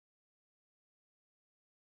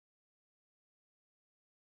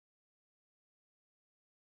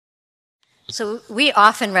So we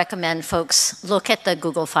often recommend folks look at the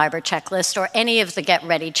Google Fiber checklist or any of the Get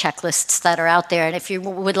Ready checklists that are out there. And if you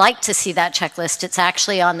would like to see that checklist, it's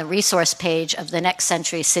actually on the resource page of the Next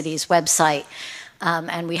Century Cities website.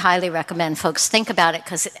 And we highly recommend folks think about it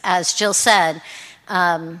because, as Jill said,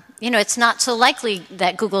 it's not so likely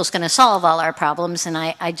that Google's going to solve all our problems. And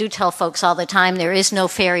I do tell folks all the time, there is no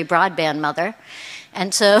fairy broadband mother.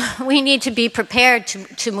 And so we need to be prepared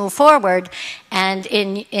to move forward. And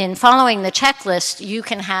in following the checklist, you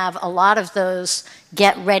can have a lot of those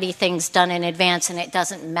get-ready things done in advance, and it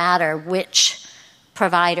doesn't matter which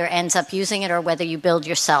provider ends up using it or whether you build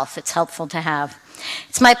yourself. It's helpful to have.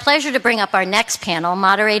 It's my pleasure to bring up our next panel,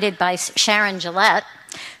 moderated by Sharon Gillette,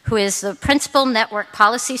 who is the Principal Network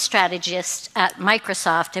Policy Strategist at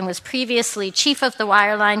Microsoft and was previously Chief of the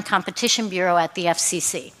Wireline Competition Bureau at the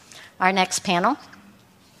FCC. Our next panel.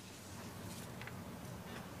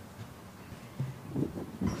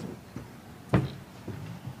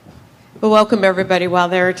 Well, welcome everybody. While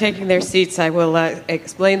they're taking their seats, I will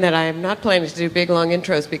explain that I am not planning to do big, long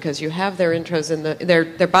intros because you have their intros in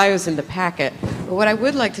their bios in the packet. But what I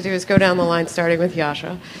would like to do is go down the line, starting with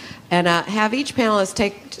Yasha, and have each panelist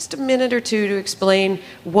take just a minute or two to explain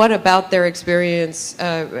what about their experience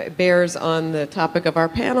bears on the topic of our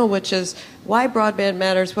panel, which is why broadband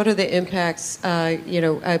matters, what are the impacts,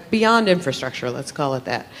 beyond infrastructure, let's call it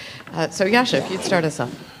that. So Yasha, if you'd start us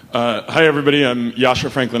off. Hi, everybody. I'm Yasha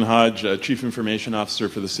Franklin Hodge, Chief Information Officer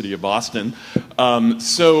for the City of Boston. I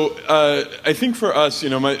think for us,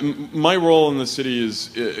 my role in the city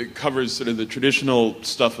covers sort of the traditional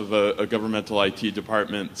stuff of a governmental IT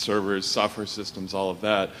department, servers, software systems, all of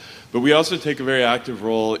that. But we also take a very active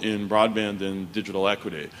role in broadband and digital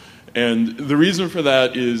equity. And the reason for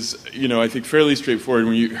that is, I think fairly straightforward.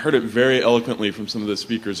 You heard it very eloquently from some of the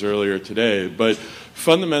speakers earlier today. But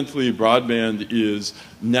fundamentally, broadband is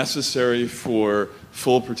necessary for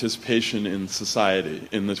full participation in society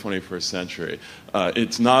in the 21st century.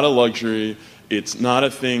 It's not a luxury. It's not a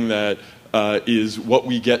thing that is what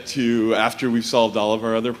we get to after we've solved all of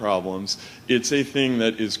our other problems. It's a thing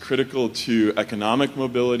that is critical to economic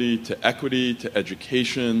mobility, to equity, to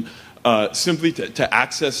education, simply to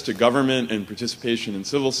access to government and participation in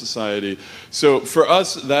civil society. So for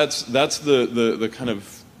us, that's the kind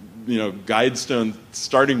of guidestone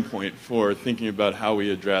starting point for thinking about how we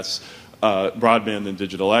address broadband and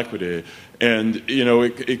digital equity. And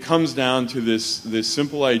it comes down to this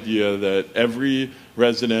simple idea that every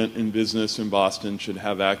resident and business in Boston should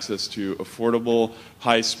have access to affordable,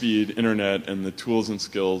 high-speed internet and the tools and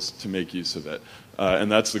skills to make use of it.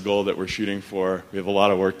 And that's the goal that we're shooting for. We have a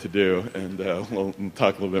lot of work to do, and we'll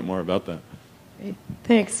talk a little bit more about that. Great.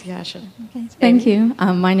 Thanks, Yasha. Okay, thank you.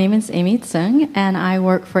 My name is Amy Tsung, and I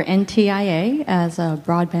work for NTIA as a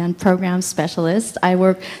broadband program specialist. I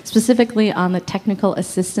work specifically on the technical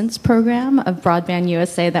assistance program of Broadband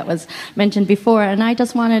USA that was mentioned before, and I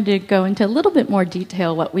just wanted to go into a little bit more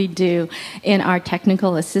detail what we do in our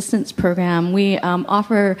technical assistance program. We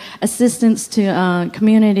offer assistance to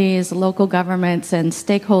communities, local governments, and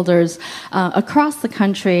stakeholders across the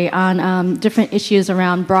country on different issues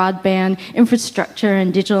around broadband infrastructure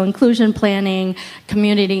and digital inclusion planning,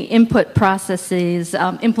 community input processes,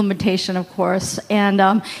 implementation, of course, and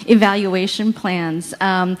evaluation plans.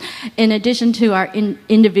 In addition to our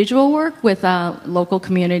individual work with local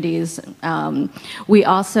communities, we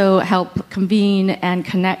also help convene and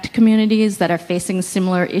connect communities that are facing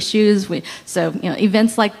similar issues. So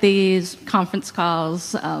events like these, conference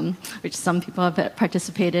calls, which some people have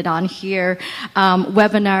participated on here,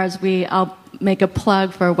 webinars, I'll make a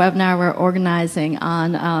plug for a webinar we're organizing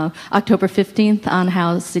on October 15th on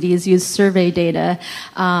how cities use survey data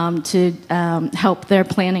to help their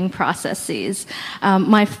planning processes.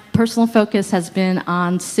 My personal focus has been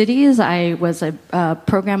on cities. I was a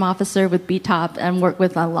program officer with BTOP and worked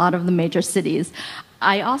with a lot of the major cities.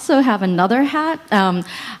 I also have another hat. I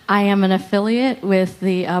am an affiliate with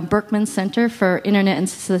the Berkman Center for Internet and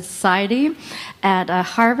Society at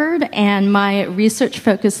Harvard, and my research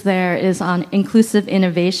focus there is on inclusive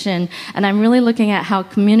innovation, and I'm really looking at how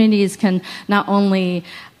communities can not only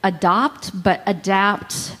adopt, but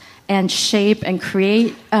adapt and shape and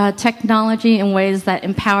create technology in ways that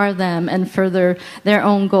empower them and further their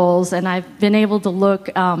own goals. And I've been able to look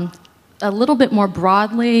a little bit more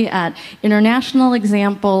broadly at international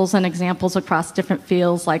examples and examples across different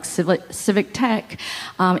fields like civic tech,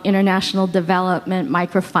 international development,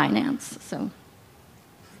 microfinance. So,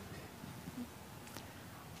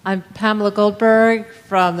 I'm Pamela Goldberg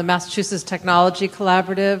from the Massachusetts Technology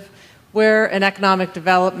Collaborative. We're an economic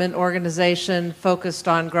development organization focused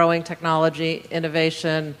on growing technology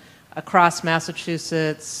innovation across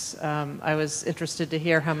Massachusetts. I was interested to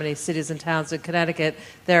hear how many cities and towns in Connecticut.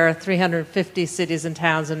 There are 350 cities and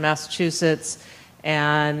towns in Massachusetts,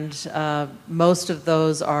 and most of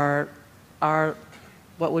those are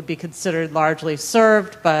what would be considered largely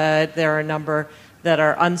served, but there are a number that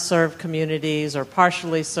are unserved communities or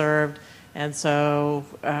partially served. And so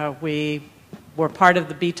we were part of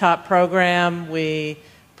the BTOP program. We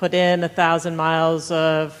put in 1,000 miles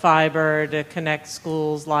of fiber to connect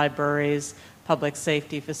schools, libraries, public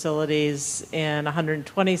safety facilities in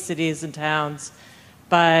 120 cities and towns.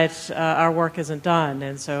 But our work isn't done.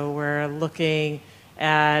 And so we're looking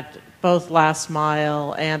at both last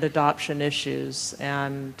mile and adoption issues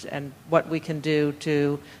and what we can do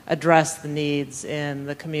to address the needs in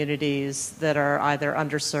the communities that are either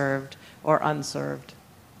underserved or unserved.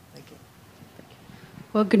 Thank you.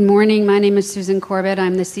 Well, good morning. My name is Susan Corbett.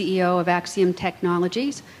 I'm the CEO of Axiom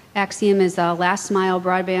Technologies. Axiom is a last mile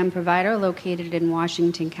broadband provider located in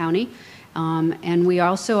Washington County. And we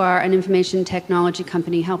also are an information technology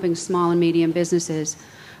company helping small and medium businesses.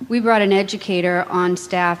 We brought an educator on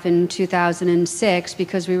staff in 2006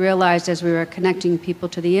 because we realized as we were connecting people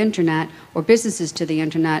to the internet, or businesses to the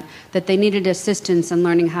internet, that they needed assistance in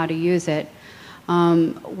learning how to use it.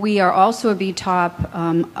 We are also a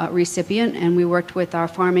BTOP recipient, and we worked with our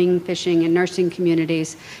farming, fishing, and nursing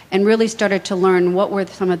communities and really started to learn what were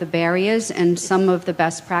some of the barriers and some of the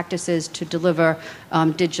best practices to deliver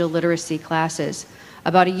digital literacy classes.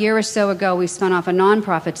 About a year or so ago, we spun off a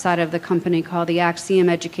nonprofit side of the company called the Axiom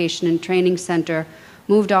Education and Training Center,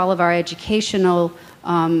 moved all of our educational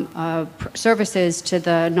services to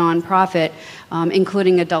the nonprofit,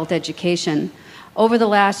 including adult education. Over the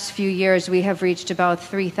last few years, we have reached about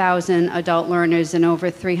 3,000 adult learners and over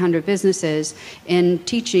 300 businesses in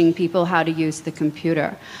teaching people how to use the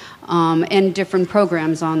computer and different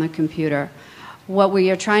programs on the computer. What we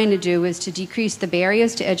are trying to do is to decrease the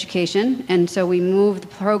barriers to education, and so we move the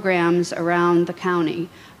programs around the county.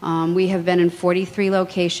 We have been in 43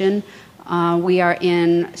 locations. We are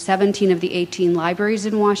in 17 of the 18 libraries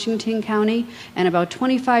in Washington County, and about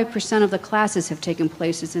 25% of the classes have taken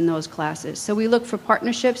place in those classes. So we look for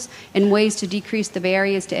partnerships and ways to decrease the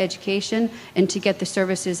barriers to education and to get the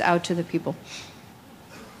services out to the people.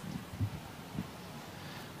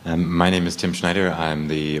 My name is Tim Schneider. I'm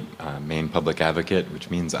the Maine Public Advocate, which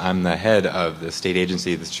means I'm the head of the state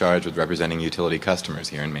agency that's charged with representing utility customers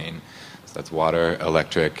here in Maine. So that's water,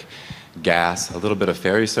 electric, gas, a little bit of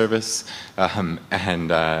ferry service, and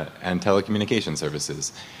telecommunication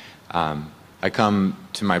services. I come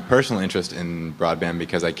to my personal interest in broadband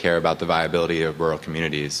because I care about the viability of rural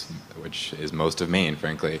communities, which is most of Maine,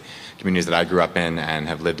 frankly, communities that I grew up in and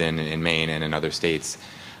have lived in Maine and in other states.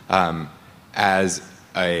 As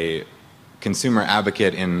a consumer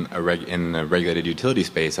advocate in the regulated utility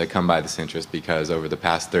space, I come by this interest because over the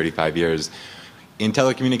past 35 years, in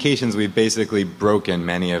telecommunications, we've basically broken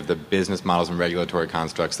many of the business models and regulatory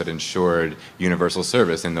constructs that ensured universal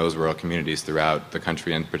service in those rural communities throughout the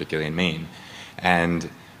country, and particularly in Maine. And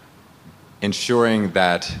ensuring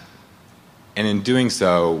that, and in doing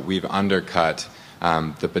so, we've undercut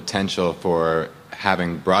the potential for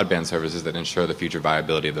having broadband services that ensure the future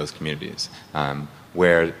viability of those communities,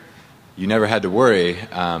 where you never had to worry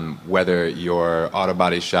whether your auto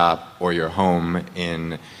body shop or your home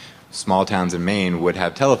in small towns in Maine would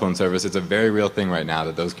have telephone service. It's a very real thing right now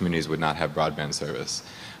that those communities would not have broadband service.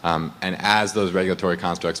 And as those regulatory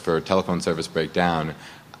constructs for telephone service break down,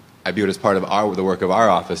 I view it as part of the work of our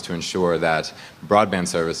office to ensure that broadband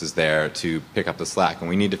service is there to pick up the slack. And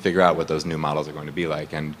we need to figure out what those new models are going to be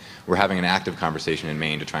like. And we're having an active conversation in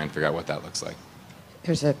Maine to try and figure out what that looks like.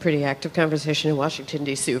 There's a pretty active conversation in Washington,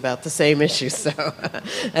 D.C. about the same issue, so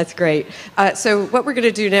that's great. So what we're going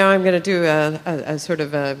to do now, I'm going to do a sort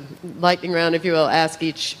of a lightning round, if you will, ask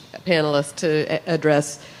each panelist to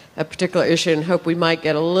address a particular issue and hope we might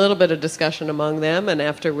get a little bit of discussion among them. And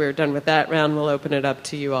after we're done with that round, we'll open it up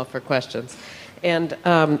to you all for questions. And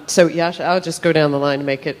so, Yasha, I'll just go down the line to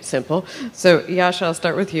make it simple. So, Yasha, I'll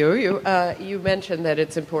start with you. You mentioned that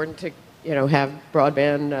it's important to have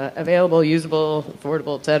broadband available, usable,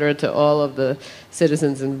 affordable, et cetera, to all of the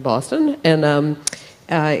citizens in Boston. And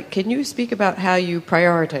can you speak about how you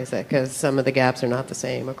prioritize that? Because some of the gaps are not the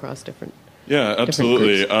same across different Yeah,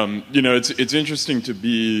 absolutely. It's interesting to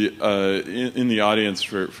be in the audience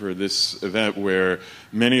for this event where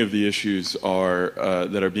many of the issues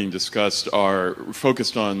that are being discussed are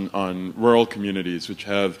focused on rural communities, which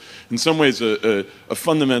have, in some ways, a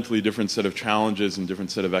fundamentally different set of challenges and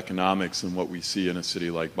different set of economics than what we see in a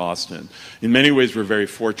city like Boston. In many ways, we're very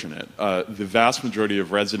fortunate. The vast majority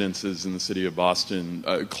of residences in the city of Boston,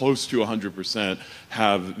 close to 100%,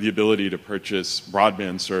 have the ability to purchase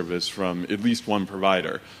broadband service from at least one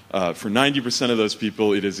provider. For 90% of those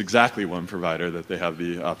people, it is exactly one provider that they have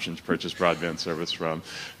the option to purchase broadband service from.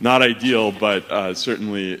 Not ideal, but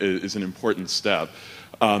certainly is an important step.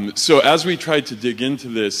 So as we tried to dig into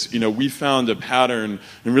this, we found a pattern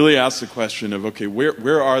and really asked the question of, okay,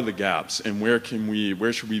 where are the gaps and where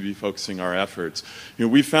should we be focusing our efforts?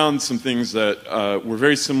 We found some things that were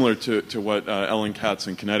very similar to what Ellen Katz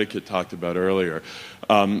in Connecticut talked about earlier.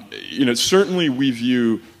 Certainly we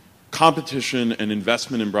view competition and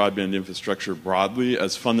investment in broadband infrastructure broadly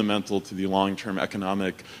as fundamental to the long-term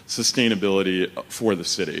economic sustainability for the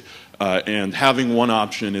city. And having one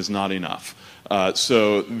option is not enough.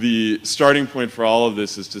 So the starting point for all of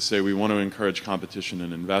this is to say we want to encourage competition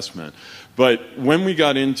and investment. But when we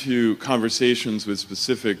got into conversations with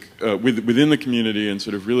within the community and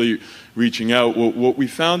sort of really reaching out, what we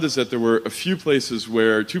found is that there were a few places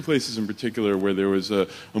two places in particular, where there was a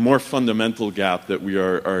more fundamental gap that we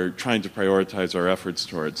are trying to prioritize our efforts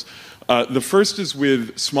towards. The first is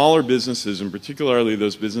with smaller businesses, and particularly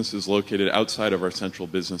those businesses located outside of our central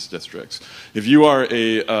business districts. If you are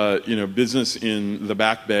a business in the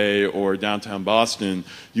Back Bay or downtown Boston,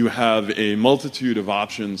 you have a multitude of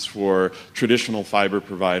options for traditional fiber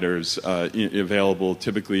providers available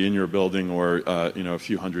typically in your building or a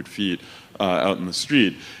few hundred feet out in the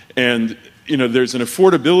street. And there's an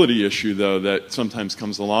affordability issue, though, that sometimes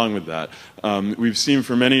comes along with that. We've seen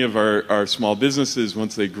for many of our small businesses,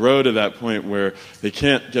 once they grow to that point where they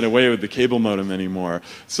can't get away with the cable modem anymore,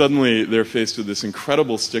 suddenly they're faced with this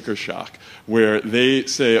incredible sticker shock where they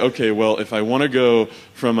say, okay, well, if I want to go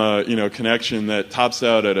from a connection that tops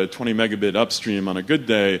out at a 20 megabit upstream on a good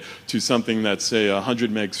day to something that's, say, a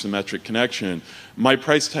 100 meg symmetric connection, my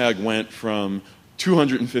price tag went from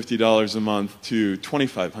 $250 a month to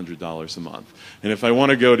 $2,500 a month. And if I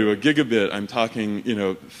want to go to a gigabit, I'm talking,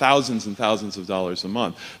 thousands and thousands of dollars a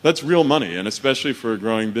month. That's real money, and especially for a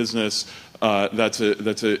growing business, that's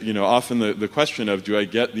often the question of, do I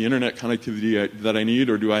get the internet connectivity that I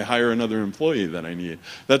need, or do I hire another employee that I need?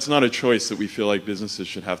 That's not a choice that we feel like businesses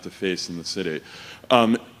should have to face in the city.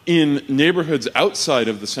 In neighborhoods outside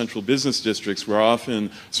of the central business districts, where often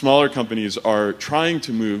smaller companies are trying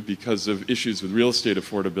to move because of issues with real estate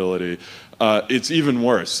affordability, it's even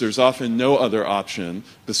worse. There's often no other option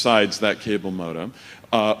besides that cable modem.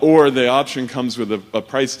 Or the option comes with a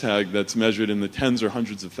price tag that's measured in the tens or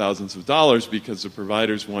hundreds of thousands of dollars because the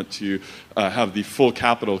providers want to have the full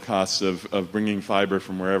capital costs of bringing fiber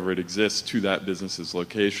from wherever it exists to that business's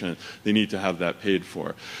location. They need to have that paid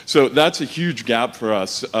for. So that's a huge gap for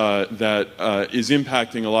us that is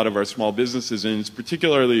impacting a lot of our small businesses, and it's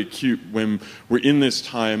particularly acute when we're in this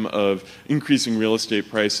time of increasing real estate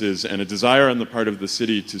prices and a desire on the part of the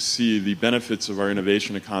city to see the benefits of our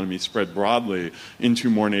innovation economy spread broadly into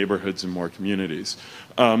more neighborhoods and more communities.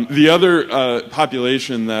 The other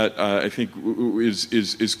population that I think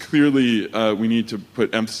is clearly we need to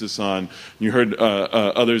put emphasis on, you heard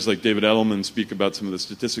others like David Edelman speak about some of the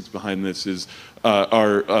statistics behind this, is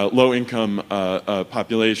our low-income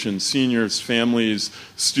population, seniors, families,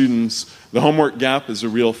 students. The homework gap is a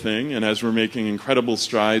real thing, and as we're making incredible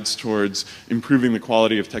strides towards improving the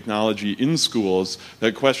quality of technology in schools,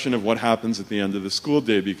 that question of what happens at the end of the school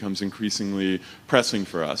day becomes increasingly pressing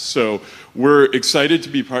for us. So we're excited to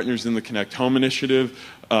be partners in the Connect Home initiative.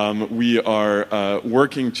 We are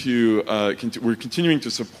working to, we're continuing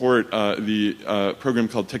to support the program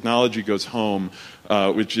called Technology Goes Home,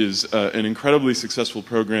 which is an incredibly successful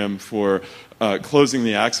program for closing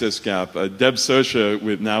the access gap. Deb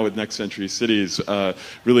Sosha, now with Next Century Cities,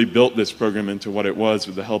 really built this program into what it was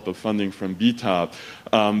with the help of funding from BTOP.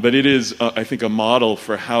 But it is, I think, a model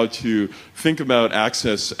for how to think about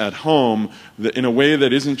access at home in a way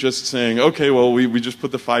that isn't just saying, okay, well, we just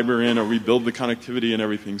put the fiber in or we build the connectivity and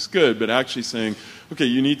everything's good, but actually saying, okay,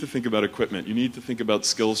 you need to think about equipment, you need to think about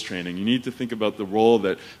skills training, you need to think about the role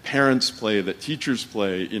that parents play, that teachers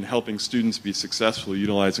play in helping students be successful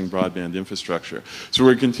utilizing broadband infrastructure. So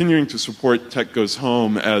we're continuing to support Tech Goes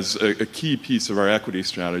Home as a key piece of our equity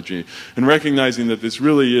strategy, and recognizing that this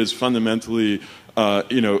really is fundamentally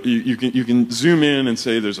you can zoom in and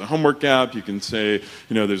say there's a homework gap, you can say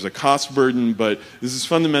there's a cost burden, but this is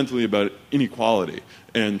fundamentally about inequality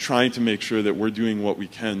and trying to make sure that we're doing what we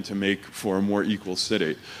can to make for a more equal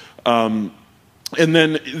city. And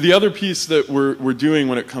then the other piece that we're doing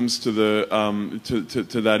when it comes to the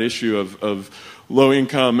to that issue of low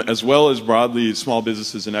income as well as broadly small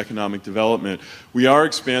businesses and economic development, we are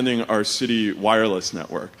expanding our city wireless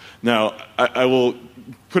network. Now, I will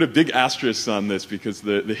put a big asterisk on this because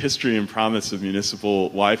the history and promise of municipal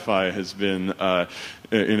Wi-Fi has been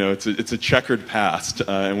it's a checkered past,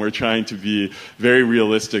 and we're trying to be very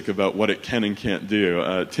realistic about what it can and can't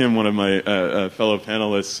do. Tim, one of my fellow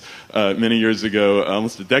panelists, many years ago,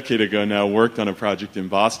 almost a decade ago now, worked on a project in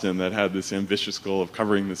Boston that had this ambitious goal of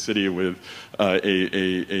covering the city with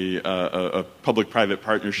a public-private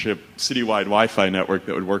partnership citywide Wi-Fi network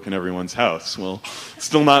that would work in everyone's house. Well,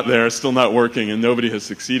 still not there, still not working, and nobody has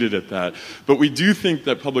succeeded at that. But we do think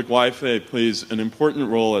that public Wi-Fi plays an important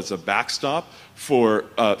role as a backstop for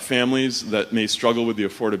families that may struggle with the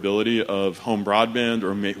affordability of home broadband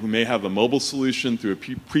or who may have a mobile solution through a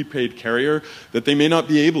prepaid carrier that they may not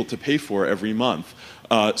be able to pay for every month.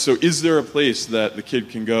 So is there a place that the kid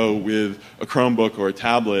can go with a Chromebook or a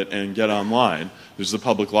tablet and get online? There's the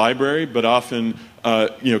public library, but often,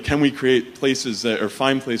 can we create places that, or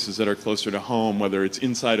find places that are closer to home, whether it's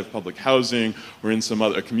inside of public housing or in some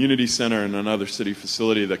other community center in another city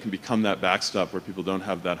facility that can become that backstop where people don't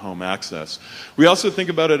have that home access. We also think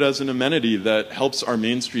about it as an amenity that helps our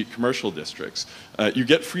Main Street commercial districts. You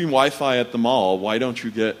get free Wi-Fi at the mall, why don't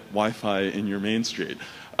you get Wi-Fi in your Main Street?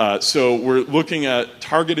 So we're looking at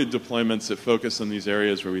targeted deployments that focus on these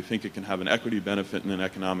areas where we think it can have an equity benefit and an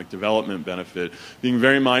economic development benefit, being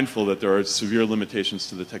very mindful that there are severe limitations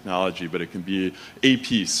to the technology, but it can be a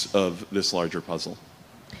piece of this larger puzzle.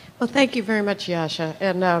 Well, thank you very much, Yasha.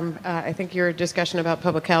 And I think your discussion about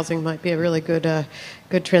public housing might be a really good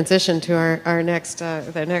transition to our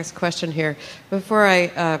the next question here. Before I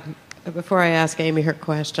ask Amy her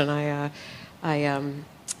question, I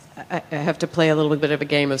have to play a little bit of a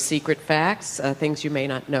game of secret facts, things you may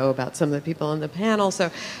not know about some of the people on the panel.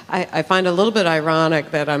 So I find a little bit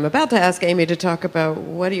ironic that I'm about to ask Amy to talk about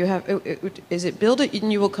what do you have, is it build it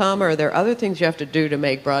and you will come, or are there other things you have to do to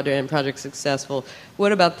make broadband projects successful?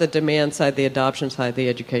 What about the demand side, the adoption side, the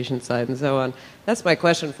education side, and so on? That's my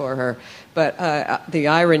question for her. But the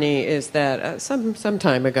irony is that some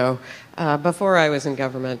time ago, before I was in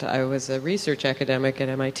government, I was a research academic at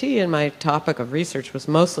MIT, and my topic of research was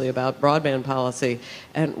mostly about broadband policy.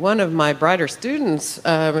 And one of my brighter students,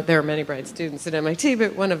 there are many bright students at MIT,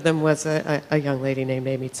 but one of them was a young lady named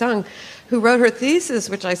Amy Tseng, who wrote her thesis,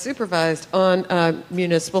 which I supervised, on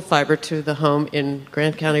municipal fiber to the home in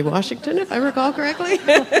Grant County, Washington, if I recall correctly.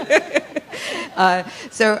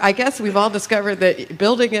 So I guess we've all discovered that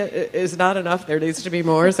building it is not enough. There needs to be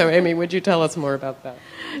more. So, Amy, would you tell us more about that?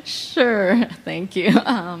 Sure. Thank you.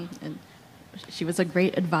 And she was a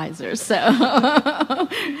great advisor. So,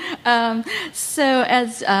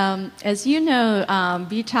 as you know,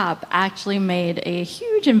 BTOP actually made a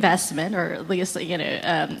huge investment, or at least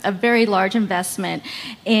a very large investment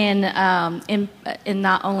in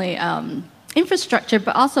not only infrastructure,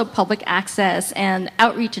 but also public access and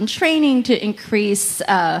outreach and training to increase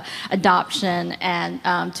adoption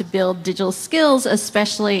and to build digital skills,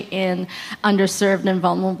 especially in underserved and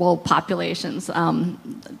vulnerable populations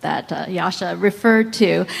that Yasha referred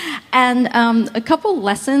to. And a couple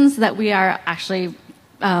lessons that we are actually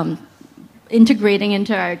integrating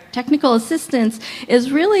into our technical assistance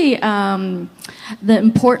is really the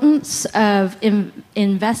importance of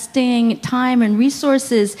investing time and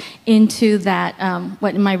resources into that,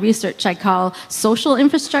 what in my research I call social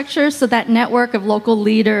infrastructure, so that network of local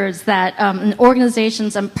leaders, that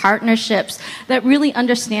organizations and partnerships that really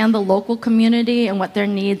understand the local community and what their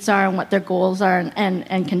needs are and what their goals are,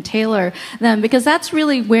 and can tailor them, because that's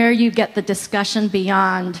really where you get the discussion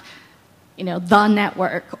beyond the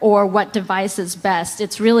network or what device is best.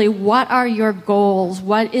 It's really, what are your goals?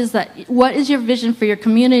 What is your vision for your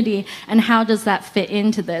community, and how does that fit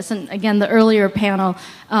into this? And again, the earlier panel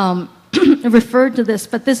referred to this,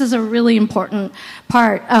 but this is a really important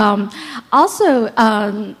part. Also,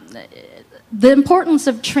 the importance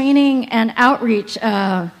of training and outreach.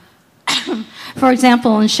 For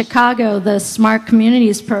example, in Chicago, the Smart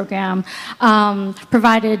Communities program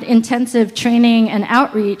provided intensive training and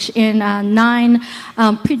outreach in 9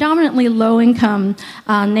 predominantly low-income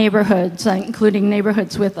neighborhoods, including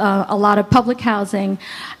neighborhoods with a lot of public housing,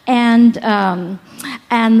 and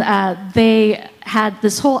they had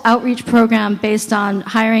this whole outreach program based on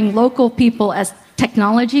hiring local people as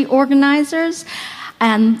technology organizers.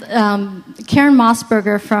 And Karen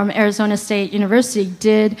Mossberger from Arizona State University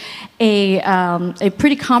did a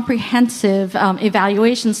pretty comprehensive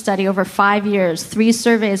evaluation study over 5 years, 3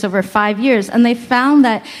 surveys over 5 years, and they found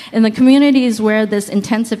that in the communities where this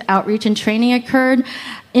intensive outreach and training occurred,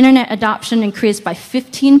 internet adoption increased by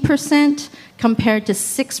 15% compared to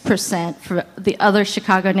 6% for the other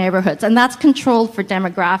Chicago neighborhoods, and that's controlled for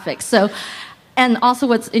demographics. So, and also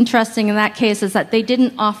what's interesting in that case is that they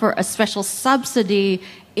didn't offer a special subsidy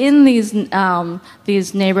in these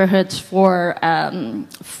neighborhoods for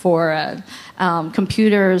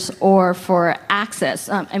computers or for access.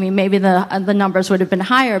 I mean, maybe the numbers would have been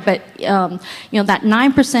higher, but that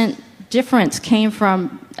 9% difference came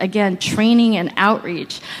from, again, training and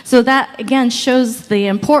outreach. So that, again, shows the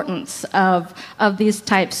importance of these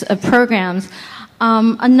types of programs.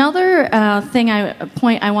 Another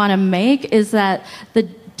point I want to make is that the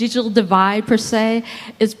digital divide, per se,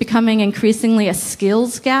 is becoming increasingly a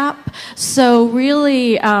skills gap. So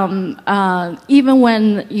really, even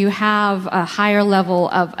when you have a higher level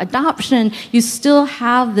of adoption, you still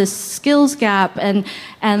have this skills gap and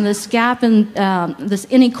this gap in this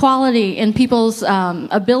inequality in people's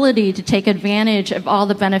ability to take advantage of all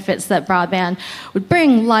the benefits that broadband would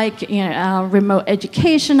bring, like remote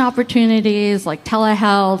education opportunities, like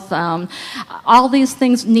telehealth. All these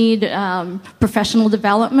things need professional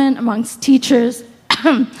development amongst teachers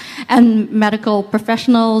and medical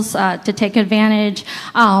professionals to take advantage.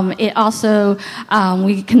 It also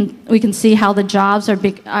we can see how the jobs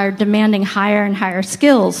are demanding higher and higher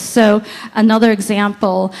skills. So another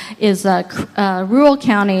example is rural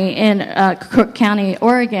county in Cook County,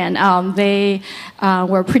 Oregon. They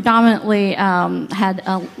were predominantly had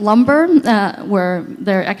lumber, where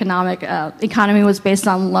their economy was based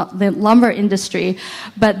on the lumber industry,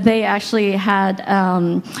 but they actually had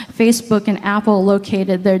Facebook and Apple located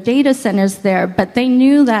their data centers there, but they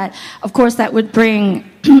knew that, of course, that would bring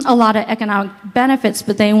a lot of economic benefits,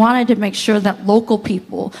 but they wanted to make sure that local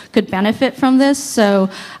people could benefit from this. So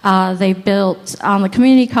they built on the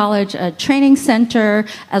community college a training center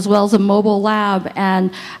as well as a mobile lab,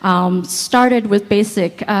 and started with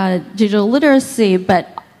basic digital literacy, but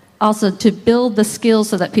also to build the skills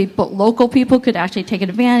so that local people could actually take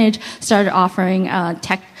advantage, started offering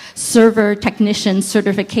server technician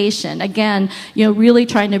certification. Again, really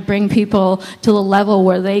trying to bring people to the level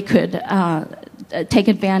where they could take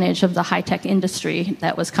advantage of the high-tech industry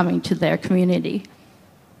that was coming to their community.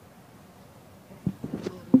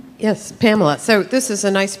 Yes, Pamela. So this is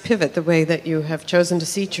a nice pivot, the way that you have chosen to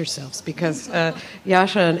seat yourselves, because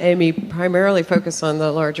Yasha and Amy primarily focus on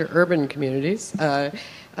the larger urban communities.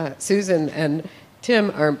 Susan and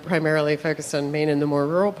Tim are primarily focused on Maine and the more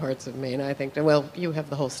rural parts of Maine, I think. Well, you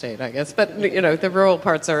have the whole state, I guess, but the rural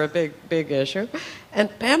parts are a big issue. And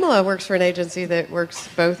Pamela works for an agency that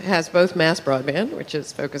has both mass broadband, which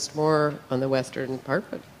is focused more on the western part,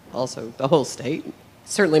 but also the whole state.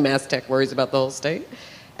 Certainly Mass Tech worries about the whole state,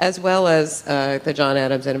 as well as the John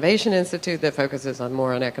Adams Innovation Institute that focuses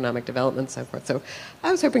more on economic development and so forth. So I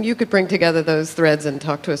was hoping you could bring together those threads and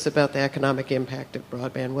talk to us about the economic impact of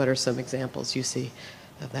broadband. What are some examples you see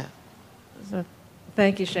of that? So,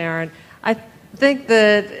 thank you, Sharon. I think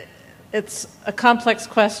that it's a complex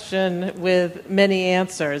question with many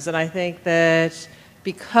answers, and I think that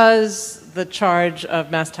because the charge of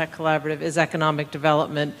Mass Tech Collaborative is economic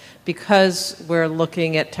development, because we're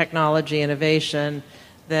looking at technology innovation,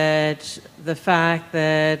 that the fact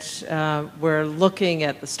that we're looking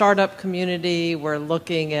at the startup community, we're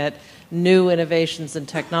looking at new innovations in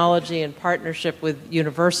technology in partnership with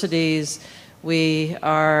universities. We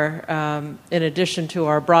are, in addition to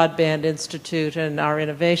our Broadband Institute and our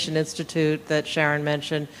Innovation Institute that Sharon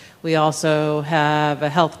mentioned, we also have a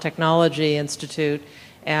Health Technology Institute.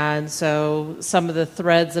 And so some of the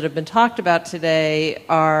threads that have been talked about today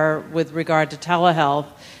are with regard to telehealth.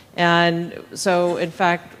 And so, in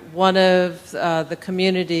fact, one of the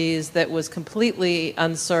communities that was completely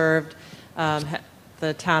unserved,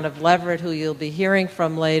 the town of Leverett, who you'll be hearing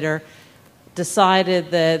from later,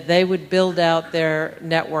 decided that they would build out their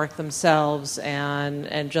network themselves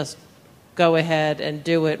and just go ahead and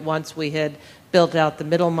do it once we had built out the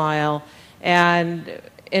middle mile. And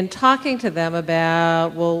in talking to them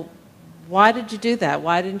about, well, why did you do that?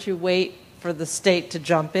 Why didn't you wait for the state to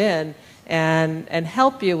jump in and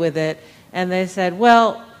help you with it? And they said,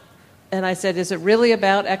 well, and I said, is it really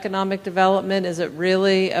about economic development? Is it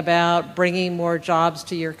really about bringing more jobs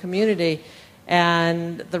to your community?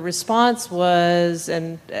 And the response was,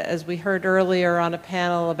 and as we heard earlier on a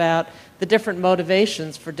panel about the different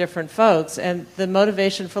motivations for different folks, and the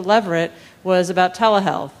motivation for Leverett was about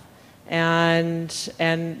telehealth. and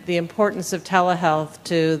the importance of telehealth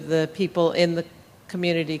to the people in the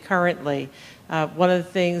community currently. One of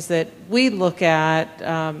the things that we look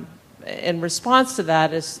at in response to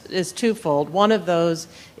that is twofold. One of those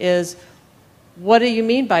is, what do you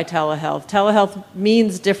mean by telehealth? Telehealth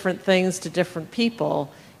means different things to different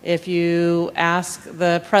people. If you ask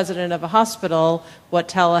the president of a hospital what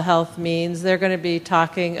telehealth means, they're going to be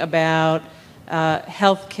talking about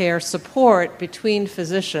healthcare support between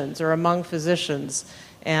physicians or among physicians.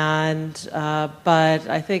 But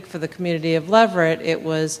I think for the community of Leverett, it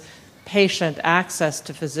was patient access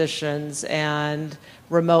to physicians and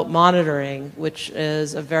remote monitoring, which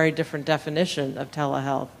is a very different definition of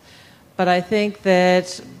telehealth. But I think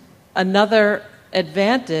that another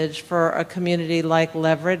advantage for a community like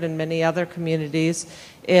Leverett and many other communities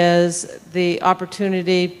is the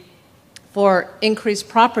opportunity for increased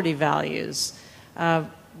property values.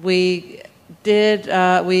 We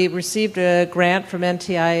received a grant from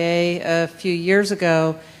NTIA a few years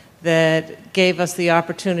ago that gave us the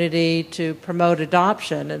opportunity to promote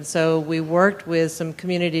adoption. And so we worked with some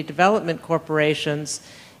community development corporations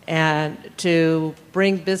and to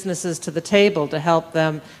bring businesses to the table to help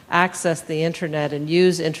them access the internet and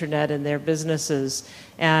use internet in their businesses.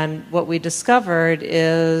 And what we discovered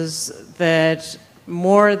is that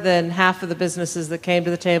more than half of the businesses that came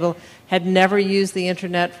to the table had never used the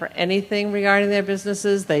internet for anything regarding their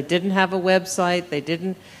businesses. They didn't have a website. They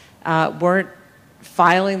weren't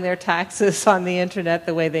filing their taxes on the internet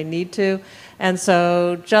the way they need to. And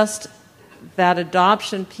so just that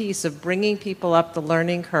adoption piece of bringing people up the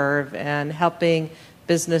learning curve and helping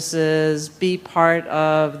businesses be part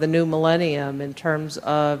of the new millennium in terms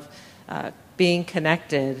of being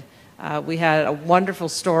connected. We had a wonderful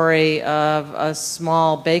story of a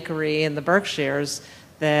small bakery in the Berkshires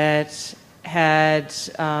that had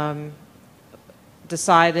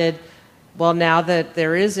decided, well, now that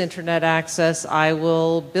there is internet access, I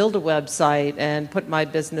will build a website and put my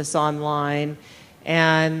business online.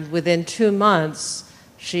 And within 2 months,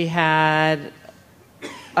 she had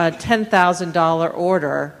a $10,000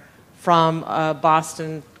 order from a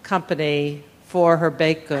Boston company for her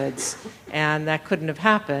baked goods. And that couldn't have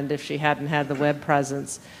happened if she hadn't had the web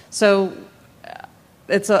presence. So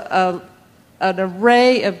it's an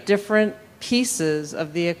array of different pieces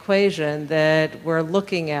of the equation that we're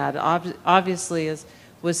looking at. Obviously, as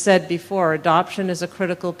was said before, adoption is a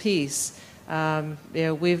critical piece.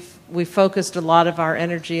 We focused a lot of our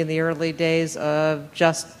energy in the early days of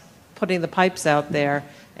just putting the pipes out there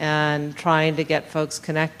and trying to get folks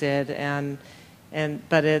connected.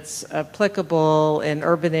 But it's applicable in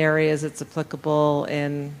urban areas. It's applicable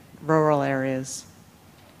in rural areas.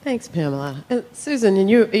 Thanks, Pamela. Susan, and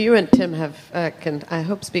you and Tim can I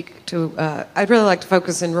hope speak to. I'd really like to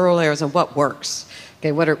focus in rural areas on what works.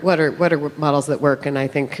 Okay, what are models that work? And I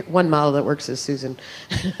think one model that works is Susan,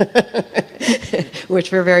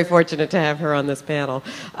 which we're very fortunate to have her on this panel.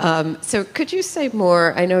 So could you say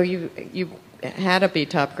more? I know you had a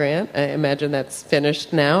BTOP grant. I imagine that's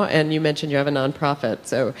finished now, and you mentioned you have a nonprofit.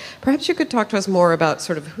 So perhaps you could talk to us more about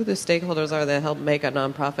sort of who the stakeholders are that help make a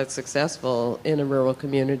nonprofit successful in a rural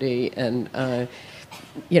community, and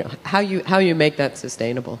how you make that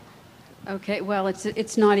sustainable. Okay, well,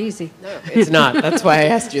 it's not easy. No, it's not. That's why I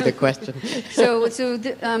asked you the question. So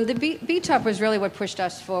the BTOP was really what pushed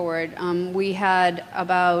us forward. We had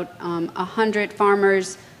about 100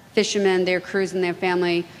 farmers, fishermen, their crews, and their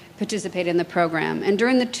family participate in the program. And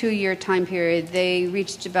during the 2-year time period, they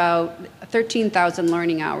reached about 13,000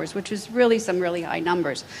 learning hours, which was really some really high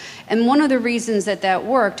numbers. And one of the reasons that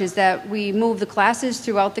worked is that we moved the classes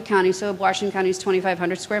throughout the county. So Washington County is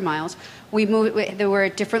 2,500 square miles. They were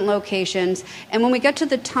at different locations. And when we got to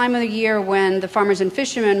the time of the year when the farmers and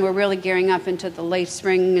fishermen were really gearing up into the late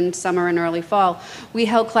spring and summer and early fall, we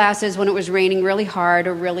held classes when it was raining really hard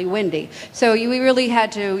or really windy. So we really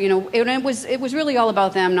had to, it was really all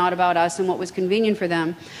about them, not about us and what was convenient for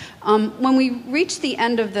them. When we reached the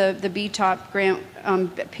end of the BTOP grant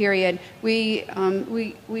period, we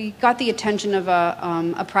got the attention of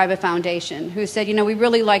a private foundation who said, we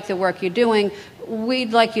really like the work you're doing.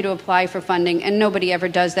 We'd like you to apply for funding, and nobody ever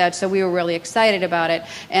does that, so we were really excited about it.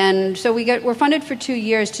 And so we're funded for 2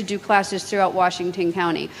 years to do classes throughout Washington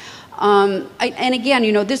County. And again,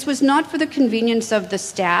 this was not for the convenience of the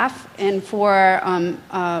staff and for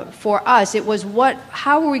us. It was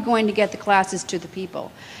how are we going to get the classes to the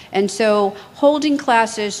people? And so holding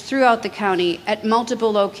classes throughout the county at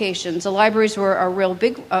multiple locations. The libraries were a real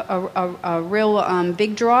big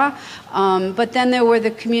draw, but then there were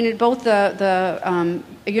the community, both the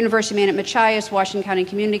University of Maine at Machias, Washington County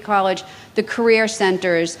Community College, the career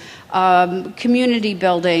centers, community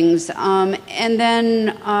buildings, and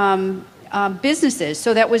then businesses.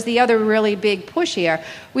 So that was the other really big push here.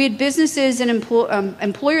 We had businesses and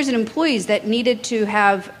employers and employees that needed to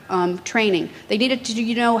have training. They needed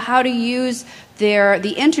to know how to use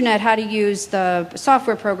the internet, how to use the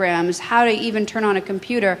software programs, how to even turn on a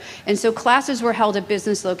computer. And so classes were held at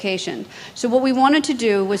business locations. So what we wanted to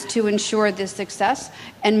do was to ensure this success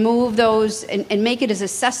and move those and make it as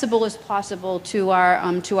accessible as possible to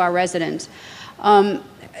our residents.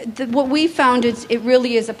 What we found is it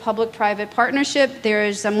really is a public-private partnership.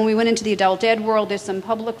 There's when we went into the adult ed world, there's some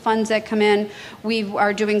public funds that come in.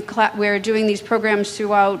 We're doing these programs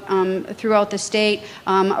throughout the state.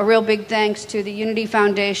 A real big thanks to the Unity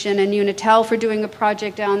Foundation and Unitel for doing a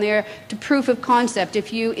project down there to proof of concept.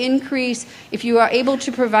 If you are able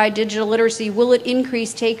to provide digital literacy, will it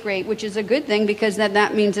increase take rate? Which is a good thing because then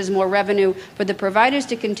that means there's more revenue for the providers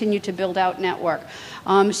to continue to build out network.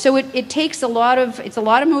 So it takes a lot of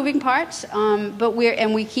moving parts, but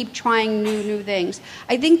we keep trying new things.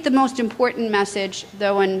 I think the most important message,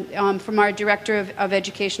 though, and from our Director of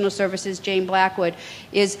Educational Services, Jane Blackwood,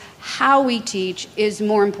 is how we teach is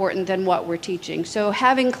more important than what we're teaching. So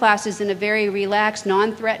having classes in a very relaxed,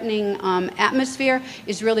 non-threatening atmosphere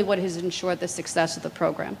is really what has ensured the success of the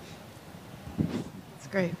program.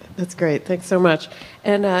 Great. That's great. Thanks so much.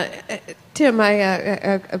 And Tim,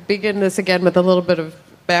 I begin this again with a little bit of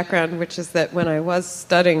background, which is that when I was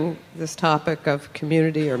studying this topic of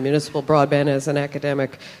community or municipal broadband as an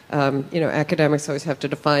academic, academics always have to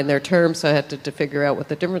define their terms, so I had to figure out what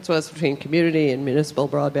the difference was between community and municipal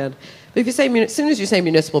broadband. But if you say, as soon as you say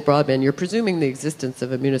municipal broadband, you're presuming the existence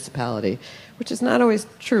of a municipality, which is not always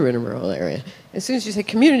true in a rural area. As soon as you say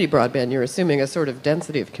community broadband, you're assuming a sort of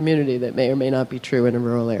density of community that may or may not be true in a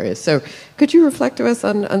rural area. So could you reflect to us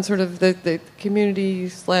on sort of the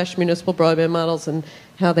community/municipal broadband models and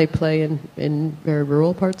how they play in very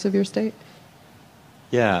rural parts of your state?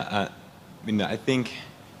 Yeah, I think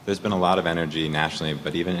there's been a lot of energy nationally,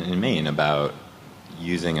 but even in Maine, about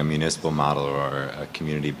using a municipal model or a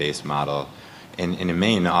community-based model. And in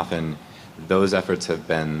Maine, often those efforts have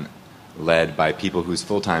been led by people whose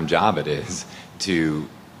full-time job it is to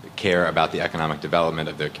care about the economic development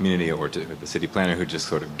of their community, or to the city planner who just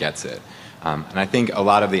sort of gets it. And I think a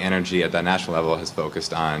lot of the energy at that national level has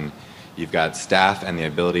focused on, you've got staff and the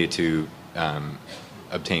ability to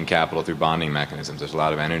obtain capital through bonding mechanisms. There's a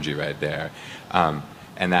lot of energy right there.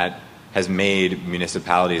 And that has made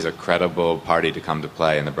municipalities a credible party to come to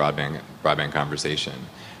play in the broadband conversation.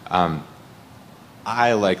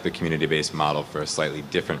 I like the community-based model for a slightly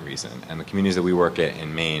different reason. And the communities that we work at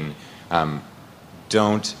in Maine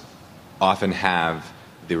don't often have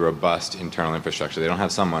the robust internal infrastructure. They don't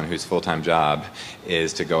have someone whose full-time job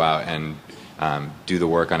is to go out and do the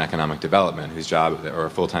work on economic development, whose job, or a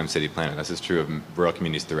full-time city planner. This is true of rural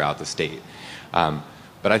communities throughout the state.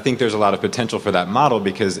 But I think there's a lot of potential for that model,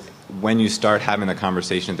 because when you start having the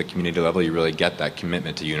conversation at the community level, you really get that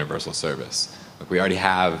commitment to universal service. Like, we already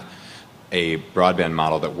have a broadband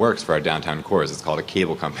model that works for our downtown cores. It's called a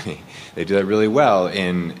cable company. They do that really well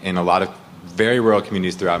in a lot of very rural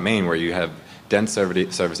communities throughout Maine, where you have dense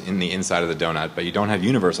service in the inside of the donut, but you don't have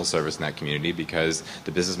universal service in that community because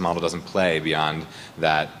the business model doesn't play beyond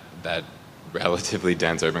that relatively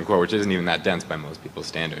dense urban core, which isn't even that dense by most people's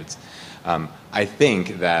standards. I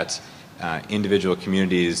think that individual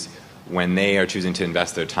communities, when they are choosing to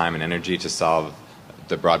invest their time and energy to solve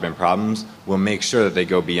the broadband problems, will make sure that they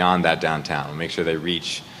go beyond that downtown, will make sure they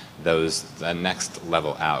reach that next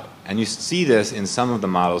level out. And you see this in some of the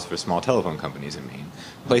models for small telephone companies in Maine.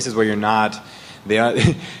 Places where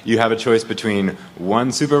you have a choice between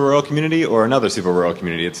one super rural community or another super rural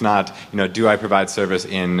community. It's not, do I provide service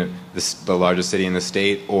in the largest city in the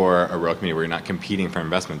state, or a rural community where you're not competing for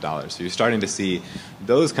investment dollars. So you're starting to see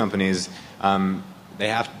those companies, they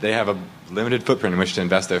have a limited footprint in which to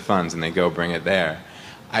invest their funds, and they go bring it there.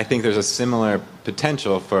 I think there's a similar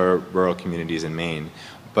potential for rural communities in Maine,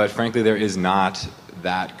 but frankly, there is not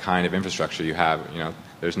that kind of infrastructure. You have,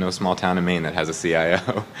 there's no small town in Maine that has a CIO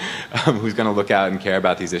who's going to look out and care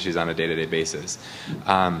about these issues on a day-to-day basis.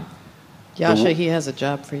 Yasha, he has a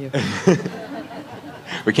job for you.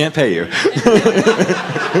 We can't pay you.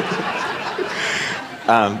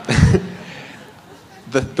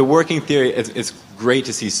 The working theory, it's great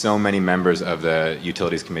to see so many members of the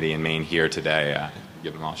Utilities Committee in Maine here today.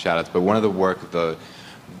 Give them all shout-outs. But one of the work that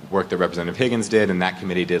Representative Higgins did and that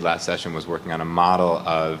committee did last session was working on a model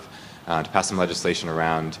of to pass some legislation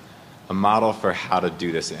around a model for how to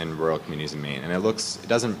do this in rural communities in Maine. And it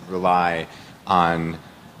doesn't rely on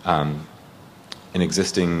in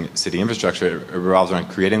existing city infrastructure. It revolves around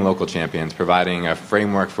creating local champions, providing a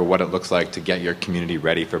framework for what it looks like to get your community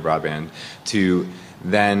ready for broadband, to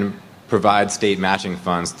then provide state matching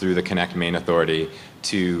funds through the Connect Maine Authority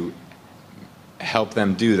to help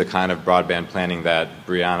them do the kind of broadband planning that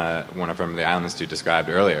Brianna, one from the Island Institute, described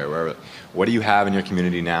earlier, where what do you have in your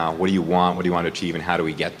community now, what do you want to achieve, and how do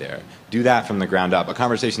we get there? Do that from the ground up, a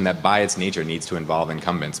conversation that by its nature needs to involve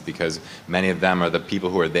incumbents, because many of them are the people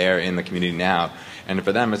who are there in the community now, and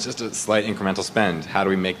for them it's just a slight incremental spend. How do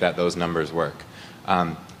we make those numbers work?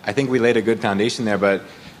 I think we laid a good foundation there, but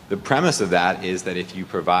the premise of that is that if you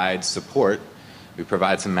provide support, we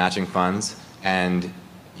provide some matching funds, and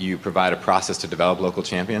you provide a process to develop local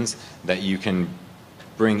champions, that you can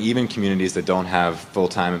bring even communities that don't have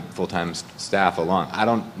full-time staff along. I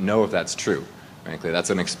don't know if that's true, frankly. That's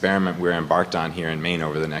an experiment we're embarked on here in Maine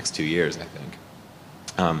over the next 2 years, I think.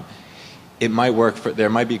 It might work there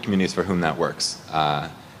might be communities for whom that works. I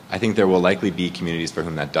think there will likely be communities for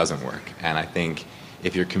whom that doesn't work. And I think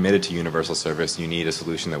if you're committed to universal service, you need a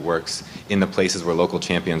solution that works in the places where local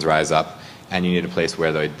champions rise up, and you need a place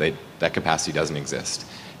where that capacity doesn't exist.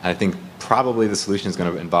 And I think probably the solution is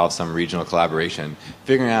going to involve some regional collaboration,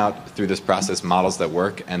 figuring out through this process models that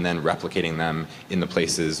work and then replicating them in the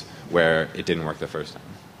places where it didn't work the first time.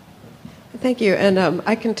 Thank you. And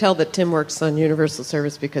I can tell that Tim works on universal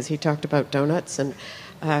service because he talked about donuts. And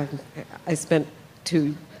I spent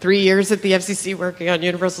 3 years at the FCC working on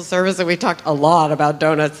universal service, and we talked a lot about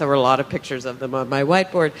donuts. There were a lot of pictures of them on my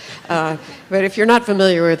whiteboard. But if you're not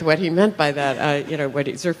familiar with what he meant by that, what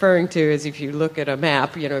he's referring to is if you look at a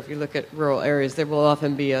map, if you look at rural areas, there will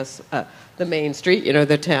often be the main street,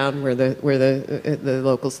 the town where the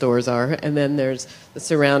local stores are, and then there's the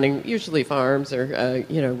surrounding, usually farms or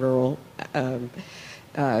rural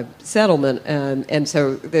settlement, and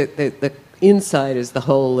so the inside is the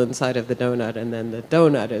hole inside of the donut, and then the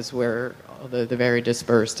donut is where all the very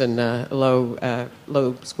dispersed and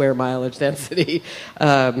low square mileage density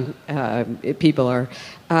people are.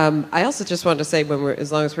 I also just want to say,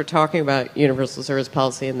 as long as we're talking about universal service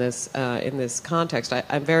policy in this context,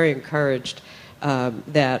 I'm very encouraged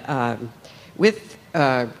that with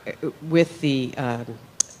the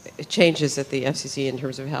changes at the FCC in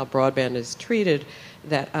terms of how broadband is treated,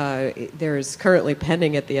 that there is currently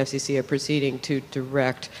pending at the FCC a proceeding to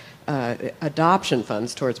direct adoption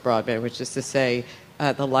funds towards broadband, which is to say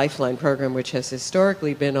the Lifeline program, which has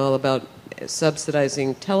historically been all about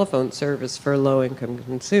subsidizing telephone service for low-income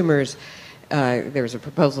consumers. There's a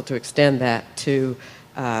proposal to extend that to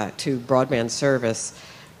broadband service.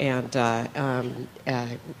 And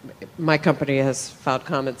my company has filed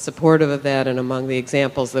comments supportive of that, and among the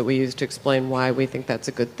examples that we use to explain why we think that's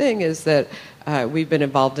a good thing is that we've been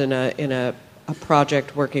involved in a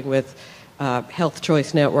project working with Health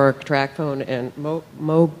Choice Network, TracFone, and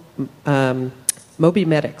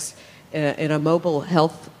MobiMedics in a mobile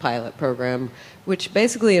health pilot program, which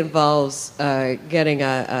basically involves getting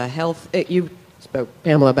a health. You spoke,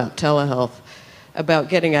 Pamela, about telehealth. About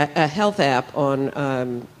getting a health app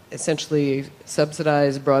on essentially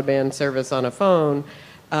subsidized broadband service on a phone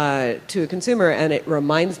to a consumer, and it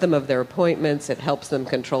reminds them of their appointments. It helps them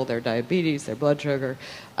control their diabetes, their blood sugar.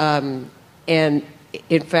 And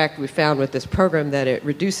in fact, we found with this program that it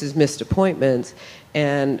reduces missed appointments,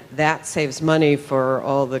 and that saves money for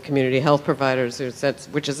all the community health providers,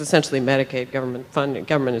 which is essentially Medicaid government funding,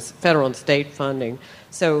 federal and state funding.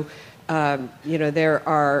 So there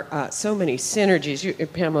are so many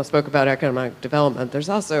synergies. Pamela spoke about economic development. There's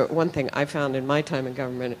also one thing I found in my time in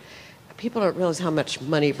government. People don't realize how much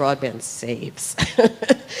money broadband saves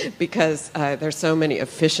because there's so many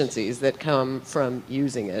efficiencies that come from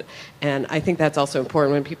using it. And I think that's also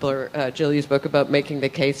important when people are, Jill, you spoke about making the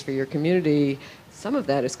case for your community. Some of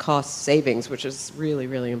that is cost savings, which is really,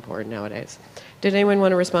 really important nowadays. Did anyone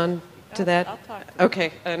want to respond to that? I'll talk.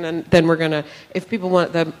 Okay, and then we're going to, if people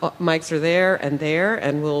want, the mics are there,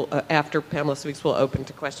 and we'll, after Pamela speaks, we'll open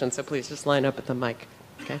to questions, so please just line up at the mic,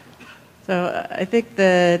 okay? So I think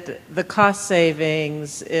that the cost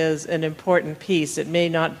savings is an important piece. It may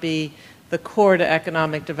not be the core to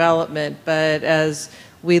economic development, but as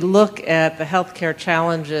we look at the healthcare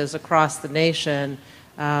challenges across the nation,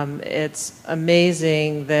 it's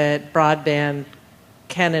amazing that broadband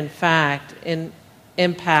can, in fact,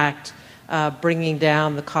 impact bringing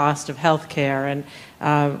down the cost of healthcare.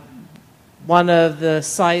 And one of the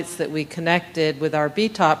sites that we connected with our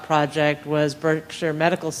BTOP project was Berkshire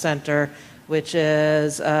Medical Center, which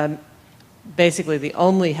is basically the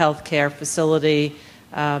only healthcare facility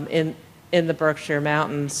in the Berkshire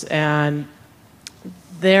Mountains. And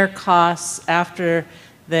their costs after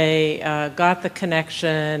They got the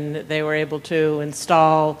connection. They were able to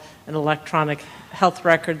install an electronic health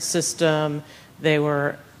record system. They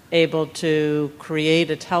were able to create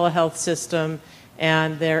a telehealth system,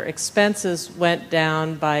 and their expenses went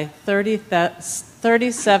down by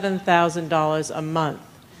 $37,000 a month.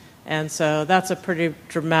 And so that's a pretty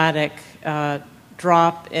dramatic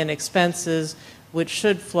drop in expenses, which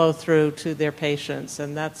should flow through to their patients.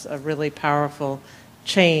 And that's a really powerful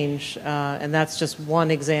change, and that's just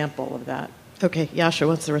one example of that. Okay, Yasha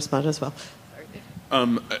wants to respond as well.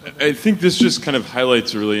 I think this just kind of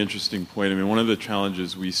highlights a really interesting point. I mean, one of the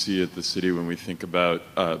challenges we see at the city when we think about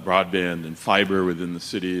broadband and fiber within the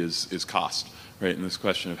city is cost, right? And this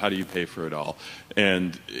question of how do you pay for it all?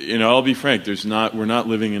 And I'll be frank, we're not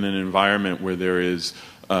living in an environment where there is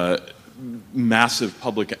massive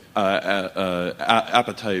public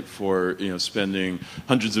appetite for spending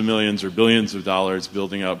hundreds of millions or billions of dollars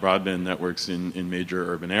building out broadband networks in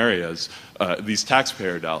major urban areas, these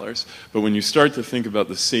taxpayer dollars. But when you start to think about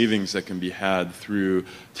the savings that can be had through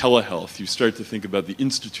telehealth, you start to think about the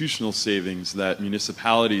institutional savings that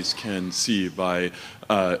municipalities can see by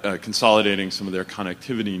consolidating some of their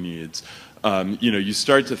connectivity needs. You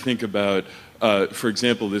start to think about, for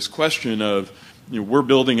example, this question of we're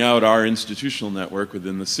building out our institutional network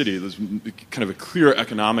within the city. There's kind of a clear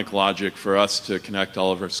economic logic for us to connect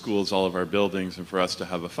all of our schools, all of our buildings, and for us to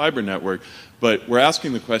have a fiber network. But we're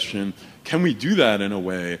asking the question, can we do that in a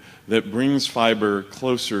way that brings fiber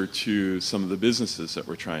closer to some of the businesses that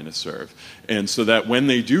we're trying to serve? And so that when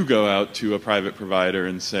they do go out to a private provider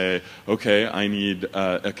and say, okay, I need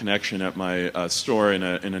a connection at my store in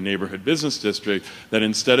a neighborhood business district, that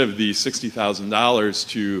instead of the $60,000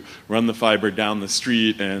 to run the fiber down the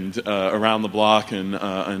street and around the block and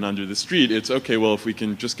under the street, it's okay, well, if we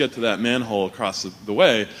can just get to that manhole across the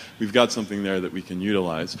way, we've got something there that we can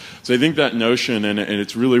utilize. So I think that notion, and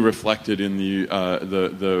it's really reflected in the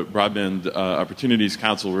Broadband Opportunities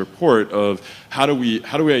Council report of how do we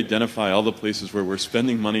identify all the places where we're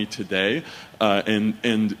spending money today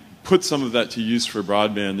and put some of that to use for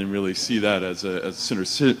broadband and really see that as a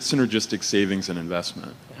synergistic savings and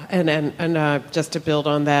investment. And just to build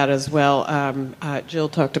on that as well, Jill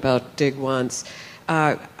talked about Dig Once.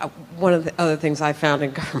 One of the other things I found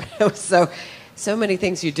in government was so many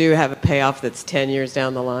things you do have a payoff that's 10 years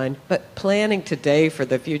down the line, but planning today for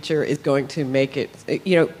the future is going to make it,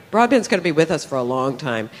 broadband's going to be with us for a long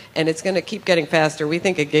time, and it's going to keep getting faster. We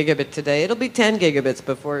think a gigabit today, it'll be 10 gigabits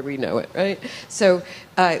before we know it, right? So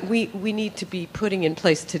we need to be putting in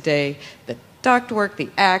place today the ductwork, the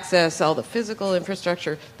access, all the physical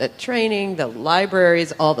infrastructure, the training, the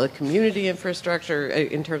libraries, all the community infrastructure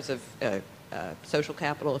in terms of social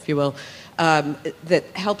capital, if you will, that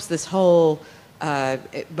helps this whole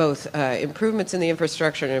both improvements in the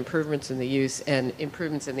infrastructure and improvements in the use and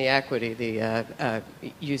improvements in the equity, the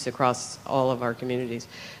use across all of our communities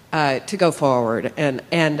to go forward. And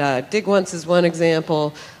Dig Once is one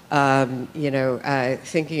example.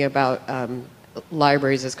 Thinking about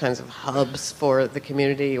libraries as kinds of hubs for the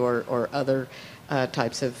community or other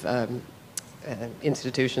types of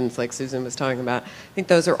institutions like Susan was talking about. I think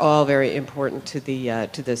those are all very important to the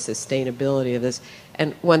sustainability of this.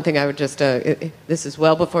 And one thing I would just, this is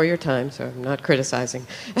well before your time, so I'm not criticizing,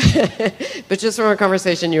 but just from a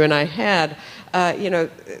conversation you and I had,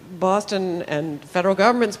 Boston and federal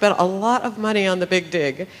government spent a lot of money on the Big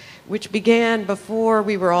Dig, which began before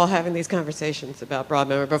we were all having these conversations about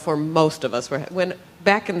broadband, or before most of us were. When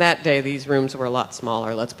back in that day, these rooms were a lot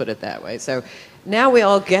smaller, let's put it that way. So now we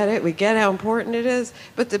all get it. We get how important it is,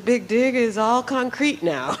 but the Big Dig is all concrete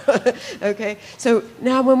now. Okay? So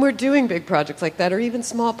now when we're doing big projects like that, or even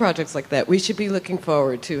small projects like that, we should be looking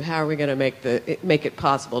forward to how are we going to make it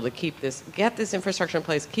possible to get this infrastructure in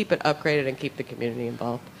place, keep it upgraded, and keep the community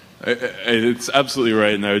involved. It's absolutely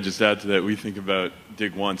right, and I would just add to that, we think about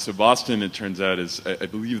Dig Once. So Boston, it turns out, is, I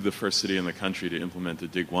believe, the first city in the country to implement a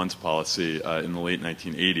Dig Once policy in the late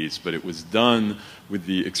 1980s, but it was done with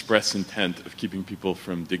the express intent of keeping people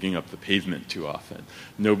from digging up the pavement too often.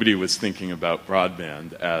 Nobody was thinking about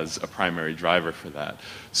broadband as a primary driver for that.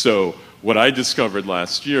 So what I discovered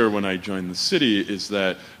last year when I joined the city is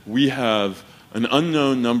that we have an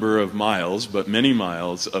unknown number of miles, but many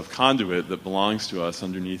miles, of conduit that belongs to us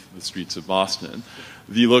underneath the streets of Boston.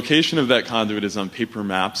 The location of that conduit is on paper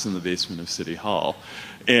maps in the basement of City Hall.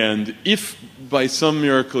 And if by some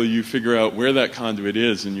miracle you figure out where that conduit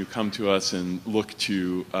is and you come to us and look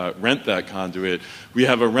to rent that conduit, we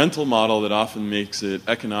have a rental model that often makes it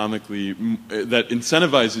economically, that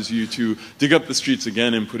incentivizes you to dig up the streets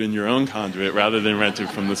again and put in your own conduit rather than rent it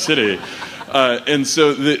from the city. And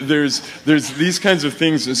so there's these kinds of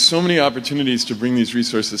things, there's so many opportunities to bring these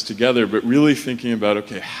resources together, but really thinking about,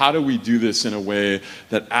 okay, how do we do this in a way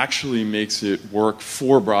that actually makes it work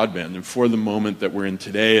for broadband and for the moment that we're in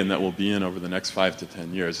today and that we'll be in over the next 5 to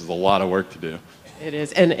 10 years? There's a lot of work to do. It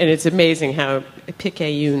is, and it's amazing how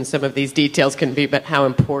picayune some of these details can be, but how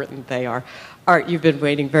important they are. Art, you've been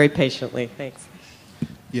waiting very patiently. Thanks.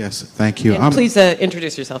 Yes, thank you. And please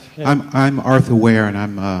introduce yourself. I'm Arthur Ware, and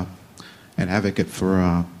I'm an advocate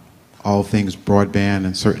for all things broadband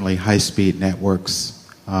and certainly high-speed networks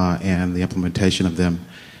and the implementation of them,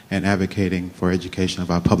 and advocating for education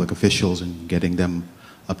of our public officials and getting them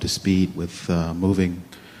up to speed with moving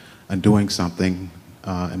and doing something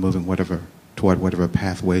and moving toward whatever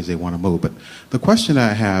pathways they want to move. But the question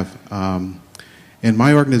I have, in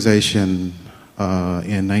my organization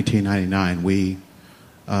in 1999, we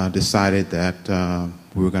decided that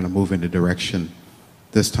we were going to move in the direction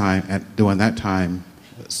this time. During that time,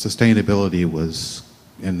 sustainability was,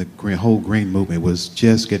 and the whole green movement was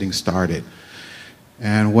just getting started.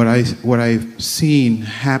 And what I've seen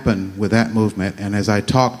happen with that movement, and as I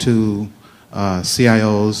talk to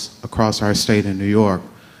CIOs across our state in New York,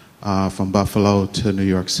 from Buffalo to New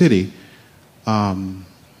York City,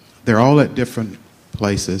 they're all at different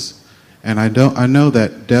places. And I know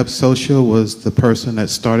that Deb Socia was the person that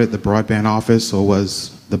started the broadband office, or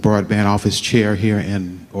was the broadband office chair here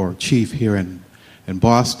or chief here in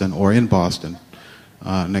Boston, or in Boston,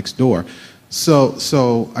 next door.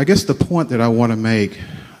 So I guess the point that I want to make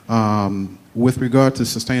with regard to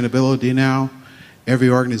sustainability now, every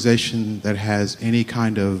organization that has any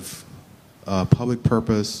kind of public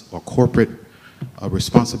purpose or corporate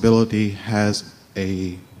responsibility has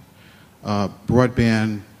a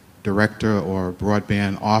broadband director or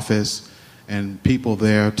broadband office and people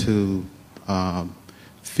there to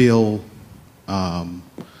field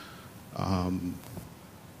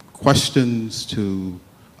questions, to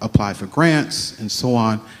apply for grants, and so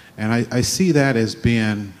on. And I see that as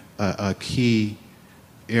being a key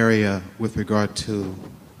area with regard to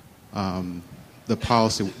the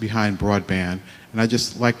policy behind broadband. And I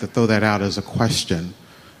just like to throw that out as a question.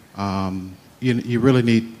 You really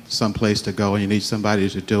need some place to go, and you need somebody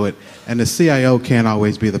to do it. And the CIO can't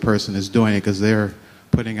always be the person that's doing it, because they're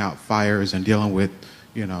putting out fires and dealing with,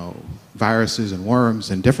 viruses and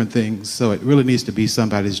worms and different things. So it really needs to be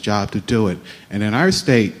somebody's job to do it. And in our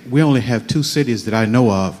state, we only have 2 cities that I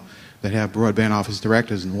know of that have broadband office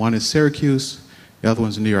directors, and one is Syracuse, the other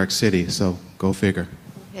one's in New York City. So go figure.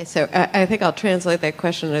 Okay, so I think I'll translate that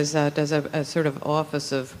question as does a sort of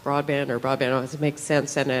office of broadband or broadband office make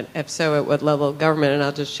sense, and if so, at what level of government? And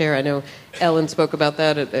I'll just share, I know Ellen spoke about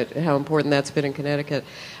that, at how important that's been in Connecticut.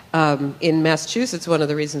 In Massachusetts, one of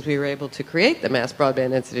the reasons we were able to create the Mass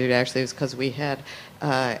Broadband Institute actually was because we had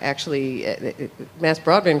Mass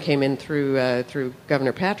Broadband came in through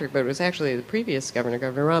Governor Patrick, but it was actually the previous governor,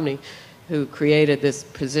 Governor Romney, who created this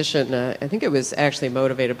position. I think it was actually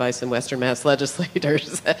motivated by some Western Mass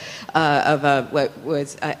legislators of what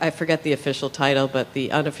was, I forget the official title, but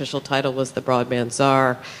the unofficial title was the Broadband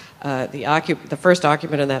Czar. The first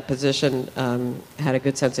occupant in that position had a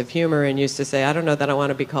good sense of humor and used to say, I don't know that I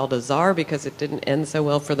want to be called a czar because it didn't end so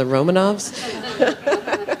well for the Romanovs.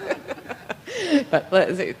 But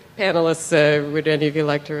panelists, would any of you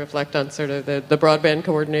like to reflect on sort of the broadband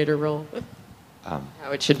coordinator role?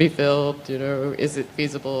 How it should be filled, is it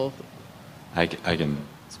feasible? I can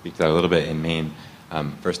speak to that a little bit in Maine.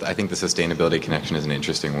 First, I think the sustainability connection is an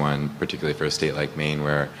interesting one, particularly for a state like Maine,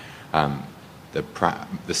 where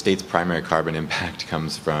the state's primary carbon impact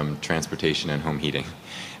comes from transportation and home heating,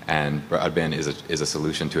 and broadband is a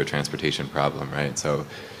solution to a transportation problem, right? So,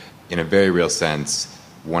 in a very real sense,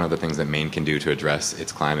 one of the things that Maine can do to address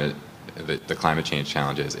its climate, the climate change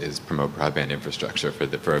challenges, is promote broadband infrastructure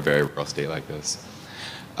for a very rural state like this.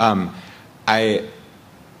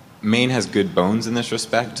 Maine has good bones in this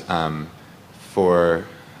respect. I'm going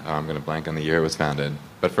to blank on the year it was founded,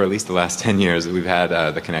 but for at least the last 10 years, we've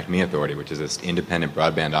had the Connect Me Authority, which is this independent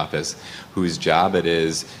broadband office whose job it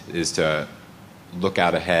is to look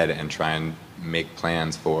out ahead and try and make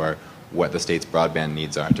plans for what the state's broadband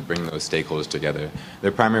needs are, to bring those stakeholders together.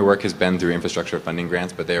 Their primary work has been through infrastructure funding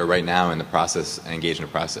grants, but they are right now in the process, engaged in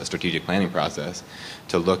a strategic planning process,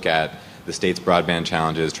 to look at the state's broadband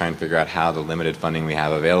challenges, try and figure out how the limited funding we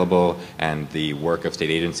have available and the work of state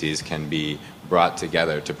agencies can be brought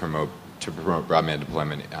together to promote broadband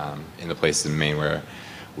deployment in the places in Maine where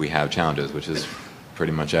we have challenges, which is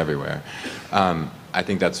pretty much everywhere. I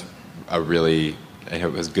think that's it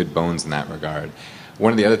has good bones in that regard.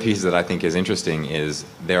 One of the other pieces that I think is interesting is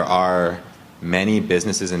there are many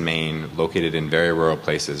businesses in Maine located in very rural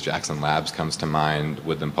places, Jackson Labs comes to mind,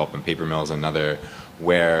 Woodland Pulp and Paper Mills another,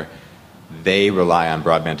 where they rely on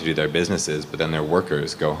broadband to do their businesses, but then their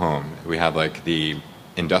workers go home. We have like the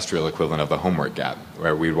industrial equivalent of the homework gap,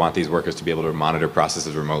 where we want these workers to be able to monitor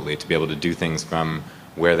processes remotely, to be able to do things from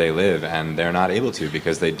where they live, and they're not able to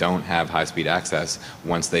because they don't have high-speed access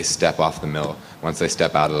once they step off the mill, once they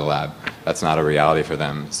step out of the lab. That's not a reality for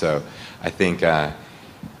them. So I think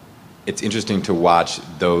it's interesting to watch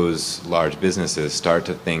those large businesses start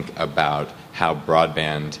to think about how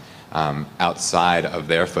broadband outside of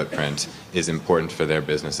their footprint is important for their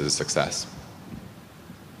business's success.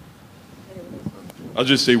 I'll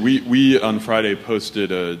just say we on Friday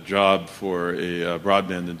posted a job for a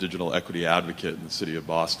broadband and digital equity advocate in the city of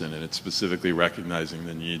Boston, and it's specifically recognizing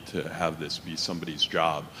the need to have this be somebody's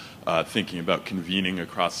job, thinking about convening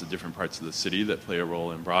across the different parts of the city that play a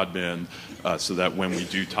role in broadband, so that when we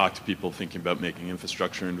do talk to people thinking about making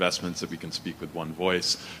infrastructure investments, that we can speak with one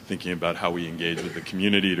voice, thinking about how we engage with the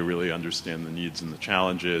community to really understand the needs and the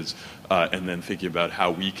challenges, and then thinking about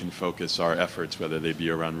how we can focus our efforts, whether they be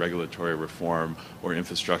around regulatory reform or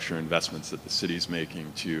infrastructure investments that the city's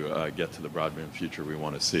making to get to the broadband future we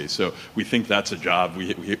want to see. So we think that's a job.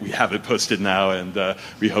 We have it posted now, and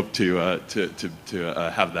we hope to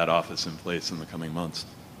have that office in place in the coming months.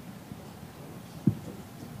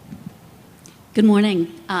 Good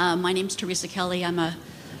morning. My name's Teresa Kelly. I'm a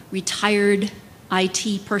retired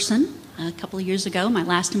IT person. A couple of years ago, my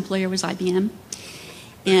last employer was IBM.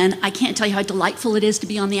 And I can't tell you how delightful it is to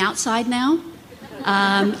be on the outside now,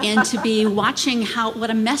 and to be watching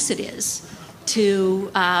what a mess it is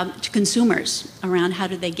to consumers around how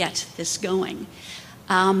do they get this going.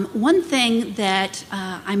 One thing that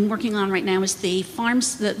I'm working on right now is the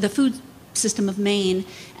food system of Maine,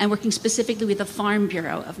 and working specifically with the Farm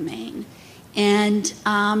Bureau of Maine. And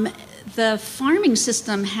the farming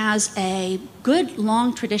system has a good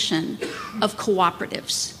long tradition of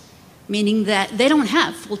cooperatives, meaning that they don't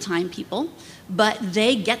have full-time people, but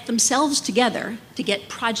they get themselves together to get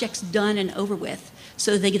projects done and over with,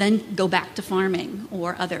 so they then go back to farming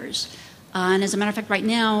or others. And as a matter of fact, right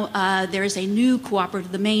now, there is a new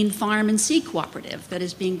cooperative, the Maine Farm and Sea Cooperative, that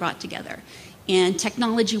is being brought together. And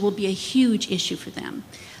technology will be a huge issue for them.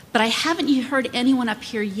 But I haven't heard anyone up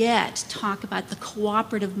here yet talk about the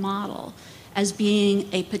cooperative model as being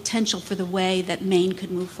a potential for the way that Maine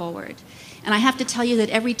could move forward. And I have to tell you that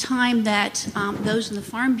every time that those in the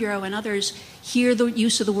Farm Bureau and others hear the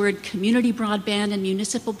use of the word community broadband and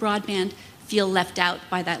municipal broadband, feel left out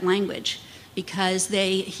by that language, because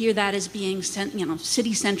they hear that as being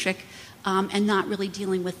city-centric and not really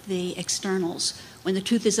dealing with the externals. When the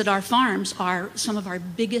truth is that our farms are some of our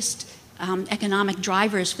biggest economic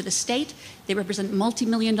drivers for the state. They represent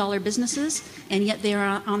multi-million-dollar businesses, and yet they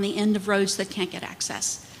are on the end of roads that can't get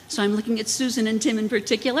access. So I'm looking at Susan and Tim in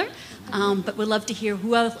particular, but would love to hear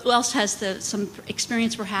who else has some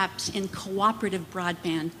experience perhaps in cooperative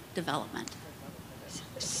broadband development.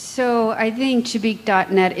 So I think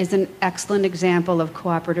Chabik.net is an excellent example of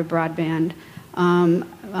cooperative broadband.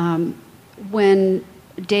 When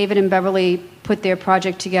David and Beverly put their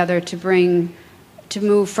project together to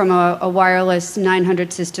move from a wireless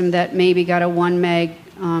 900 system that maybe got a 1 meg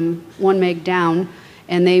down,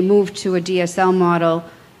 and they moved to a DSL model,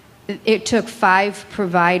 it took 5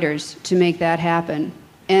 providers to make that happen.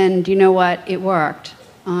 And you know what? It worked.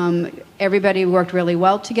 Everybody worked really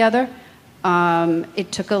well together.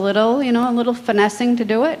 It took a little finessing to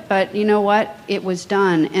do it, but you know what? It was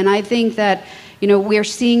done. And I think that, we're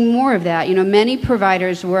seeing more of that. Many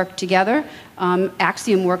providers work together.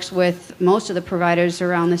 Axiom works with most of the providers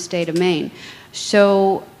around the state of Maine.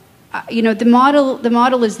 So, the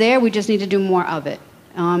model is there. We just need to do more of it.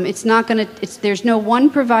 There's no one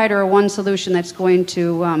provider or one solution that's going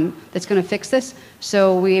to fix this.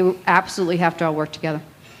 So we absolutely have to all work together.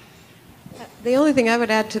 The only thing I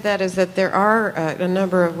would add to that is that there are a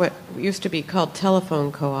number of what used to be called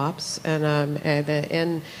telephone co-ops, and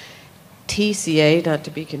the NTCA, not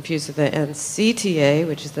to be confused with the NCTA,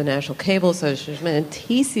 which is the National Cable Association, and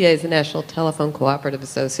TCA is the National Telephone Cooperative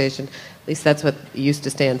Association. At least that's what it used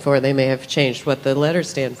to stand for. They may have changed what the letters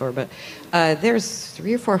stand for, but there's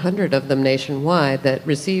 300 or 400 of them nationwide that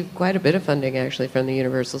receive quite a bit of funding, actually, from the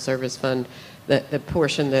Universal Service Fund, the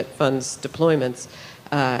portion that funds deployments.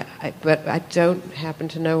 But I don't happen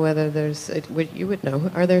to know whether you would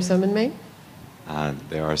know. Are there some in Maine?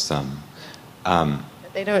 There are some.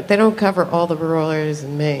 They don't cover all the rural areas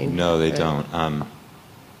in Maine. No, they don't.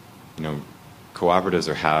 Cooperatives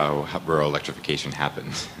are how rural electrification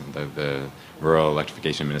happened. The Rural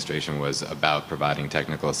Electrification Administration was about providing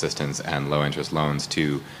technical assistance and low-interest loans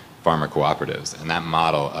to farmer cooperatives. And that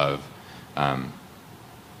model of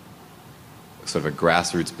sort of a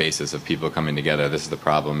grassroots basis of people coming together. This is the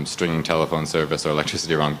problem: stringing telephone service or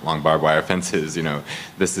electricity along barbed wire fences. You know,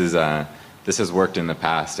 this has worked in the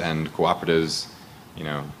past, and cooperatives, you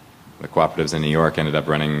know, the cooperatives in New York ended up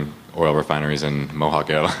running oil refineries and Mohawk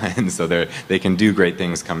Airlines, so they can do great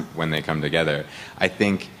things when they come together. I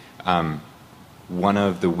think one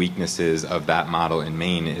of the weaknesses of that model in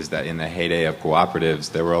Maine is that in the heyday of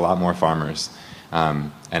cooperatives, there were a lot more farmers.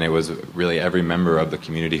 And it was really every member of the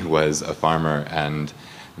community was a farmer, and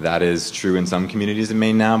that is true in some communities in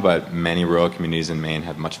Maine now, but many rural communities in Maine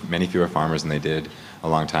have many fewer farmers than they did a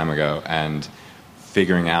long time ago. And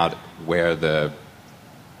figuring out where the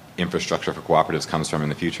infrastructure for cooperatives comes from in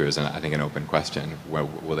the future is, I think, an open question. Where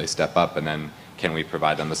will they step up, and then can we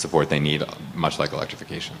provide them the support they need, much like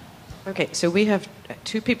electrification? Okay, so we have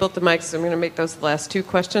two people at the mic, so I'm going to make those the last two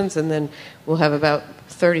questions, and then we'll have about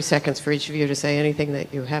 30 seconds for each of you to say anything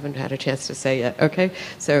that you haven't had a chance to say yet, okay?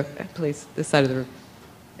 So please, this side of the room.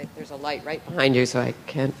 There's a light right behind you, so I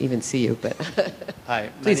can't even see you, but Hi.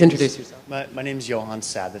 Please introduce yourself. My name is Johan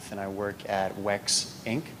Sabbath, and I work at WEX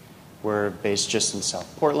Inc. We're based just in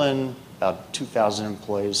South Portland, about 2,000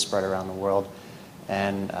 employees spread around the world,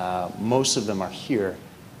 and most of them are here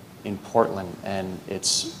in Portland, and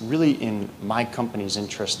it's really in my company's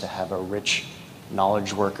interest to have a rich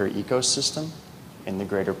knowledge worker ecosystem in the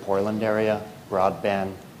greater Portland area.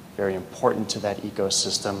 Broadband, very important to that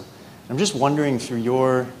ecosystem. I'm just wondering, through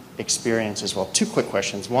your experience as well, two quick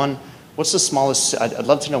questions. One, what's the smallest, I'd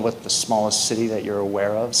love to know what the smallest city that you're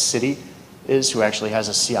aware of, is, who actually has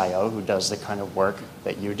a CIO who does the kind of work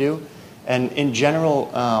that you do. And in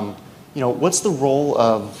general, you know, what's the role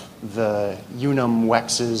of the Unum,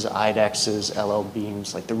 WEXs, IDEXs, LL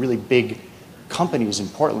Beams, like the really big companies in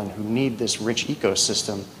Portland who need this rich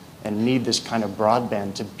ecosystem and need this kind of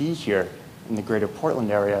broadband to be here in the greater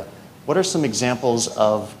Portland area? What are some examples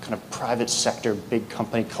of kind of private sector, big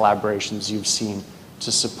company collaborations you've seen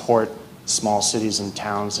to support small cities and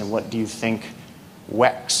towns, and what do you think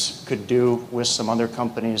WEX could do with some other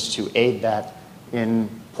companies to aid that in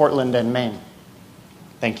Portland and Maine?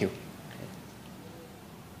 Thank you.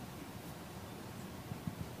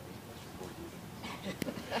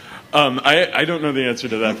 I don't know the answer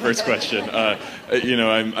to that first question. You know,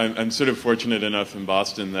 I'm sort of fortunate enough in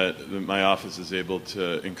Boston that my office is able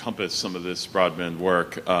to encompass some of this broadband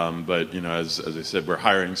work. But you know, as I said, we're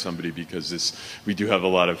hiring somebody because we do have a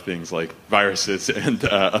lot of things like viruses and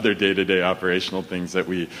other day-to-day operational things that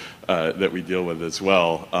we deal with as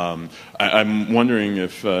well. I'm wondering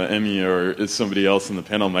if Emmy or somebody else in the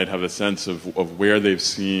panel might have a sense of where they've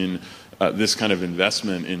seen this kind of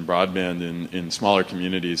investment in broadband in smaller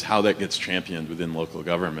communities, how that gets championed within local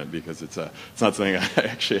government, because it's not something I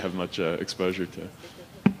actually have much exposure to.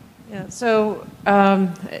 Yeah, so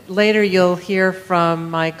later you'll hear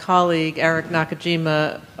from my colleague Eric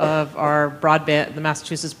Nakajima of our broadband, the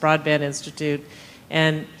Massachusetts Broadband Institute,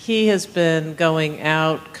 and he has been going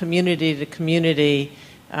out community to community,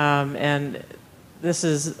 and this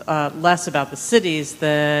is less about the cities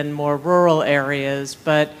than more rural areas,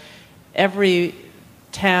 but every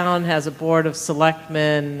town has a board of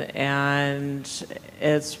selectmen, and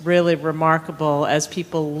it's really remarkable as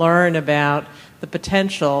people learn about the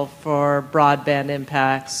potential for broadband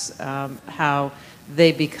impacts, how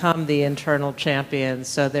they become the internal champions.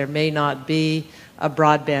 So there may not be a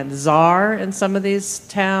broadband czar in some of these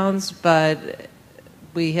towns, but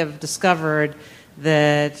we have discovered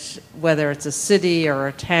that whether it's a city or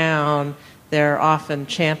a town, there are often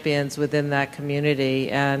champions within that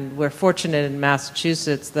community, and we're fortunate in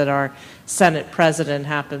Massachusetts that our Senate president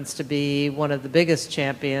happens to be one of the biggest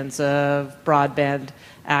champions of broadband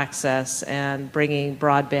access and bringing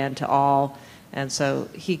broadband to all, and so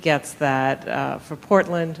he gets that. For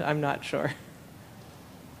Portland, I'm not sure.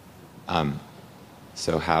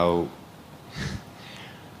 So how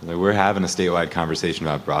we're having a statewide conversation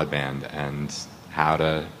about broadband and how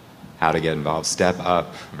to get involved. Step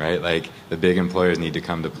up, right? Like, the big employers need to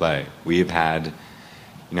come to play. We had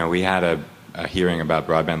a hearing about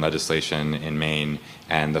broadband legislation in Maine,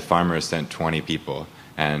 and the farmers sent 20 people,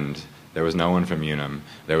 and there was no one from Unum,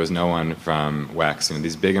 there was no one from WEX. You know,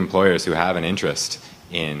 these big employers who have an interest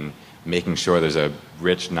in making sure there's a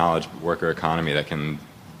rich knowledge worker economy that can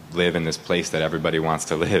live in this place that everybody wants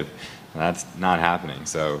to live. And that's not happening.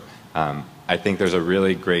 So I think there's a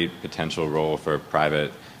really great potential role for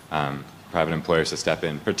private employers to step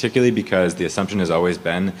in, particularly because the assumption has always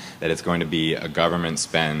been that it's going to be a government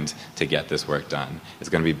spend to get this work done. It's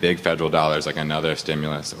going to be big federal dollars like another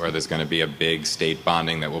stimulus, or there's going to be a big state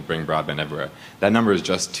bonding that will bring broadband everywhere. That number is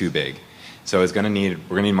just too big. So we're going to need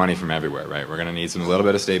money from everywhere, right? We're going to need a little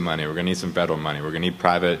bit of state money. We're going to need some federal money. We're going to need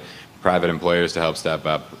private employers to help step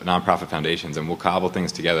up, nonprofit foundations, and we'll cobble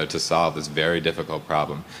things together to solve this very difficult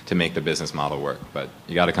problem to make the business model work. But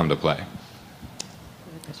you got to come to play.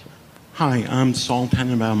 Hi, I'm Saul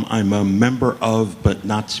Tenenbaum. I'm a member of, but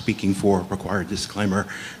not speaking for, required disclaimer,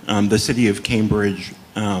 the City of Cambridge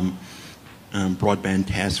Broadband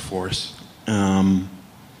Task Force.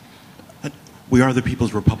 We are the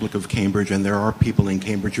People's Republic of Cambridge, and there are people in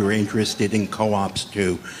Cambridge who are interested in co-ops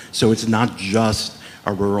too. So it's not just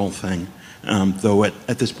a rural thing, though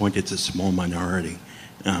at this point it's a small minority,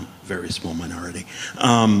 very small minority.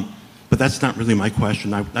 But that's not really my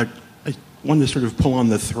question. I wanted to sort of pull on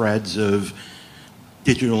the threads of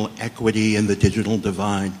digital equity and the digital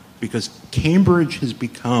divide, because Cambridge has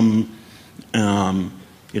become,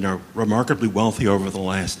 remarkably wealthy over the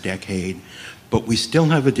last decade. But we still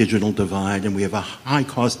have a digital divide, and we have a high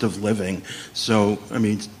cost of living. So, I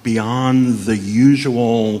mean, beyond the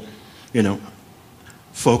usual,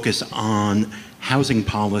 focus on housing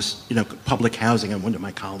policy, public housing, and one of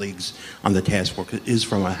my colleagues on the task force is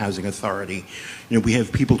from a housing authority. We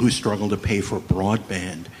have people who struggle to pay for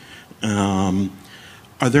broadband.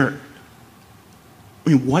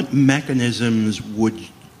 What mechanisms would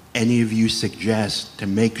any of you suggest to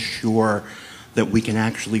make sure that we can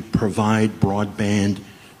actually provide broadband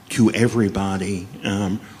to everybody,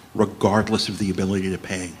 regardless of the ability to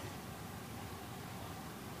pay?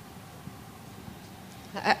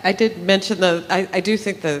 I did mention I do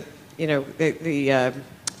think the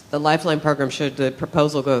Lifeline program, should the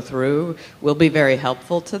proposal go through, will be very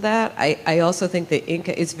helpful to that. I also think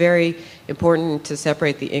it's very important to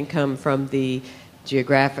separate the income from the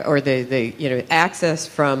geographic, or the access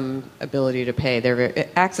from ability to pay.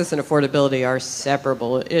 Access and affordability are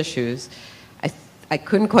separable issues. I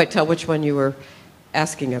couldn't quite tell which one you were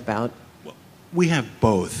asking about. We have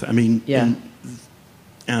both. I mean, yeah.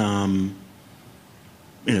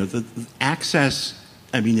 The access,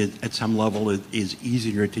 at some level, is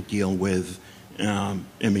easier to deal with.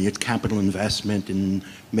 It's capital investment in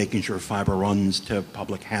making sure fiber runs to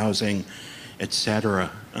public housing, et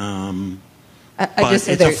cetera. But it's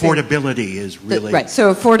affordability is really... Right,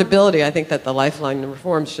 so affordability, I think that the Lifeline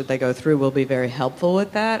reforms, should they go through, will be very helpful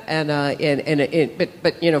with that. But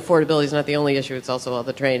affordability is not the only issue. It's also all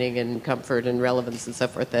the training and comfort and relevance and so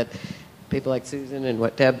forth that people like Susan and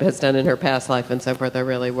what Deb has done in her past life and so forth are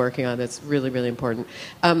really working on. It's really, really important.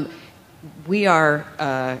 We are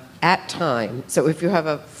at time, so if you have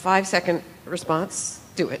a 5-second response,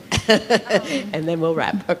 do it. And then we'll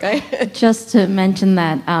wrap, okay? Just to mention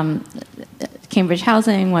that Cambridge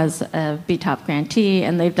Housing was a BTOP grantee,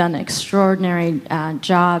 and they've done an extraordinary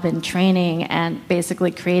job in training and basically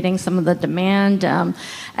creating some of the demand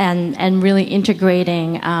and really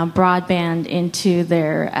integrating broadband into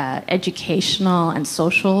their educational and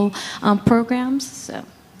social programs. So.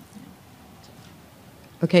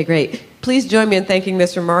 Okay, great. Please join me in thanking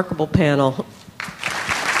this remarkable panel.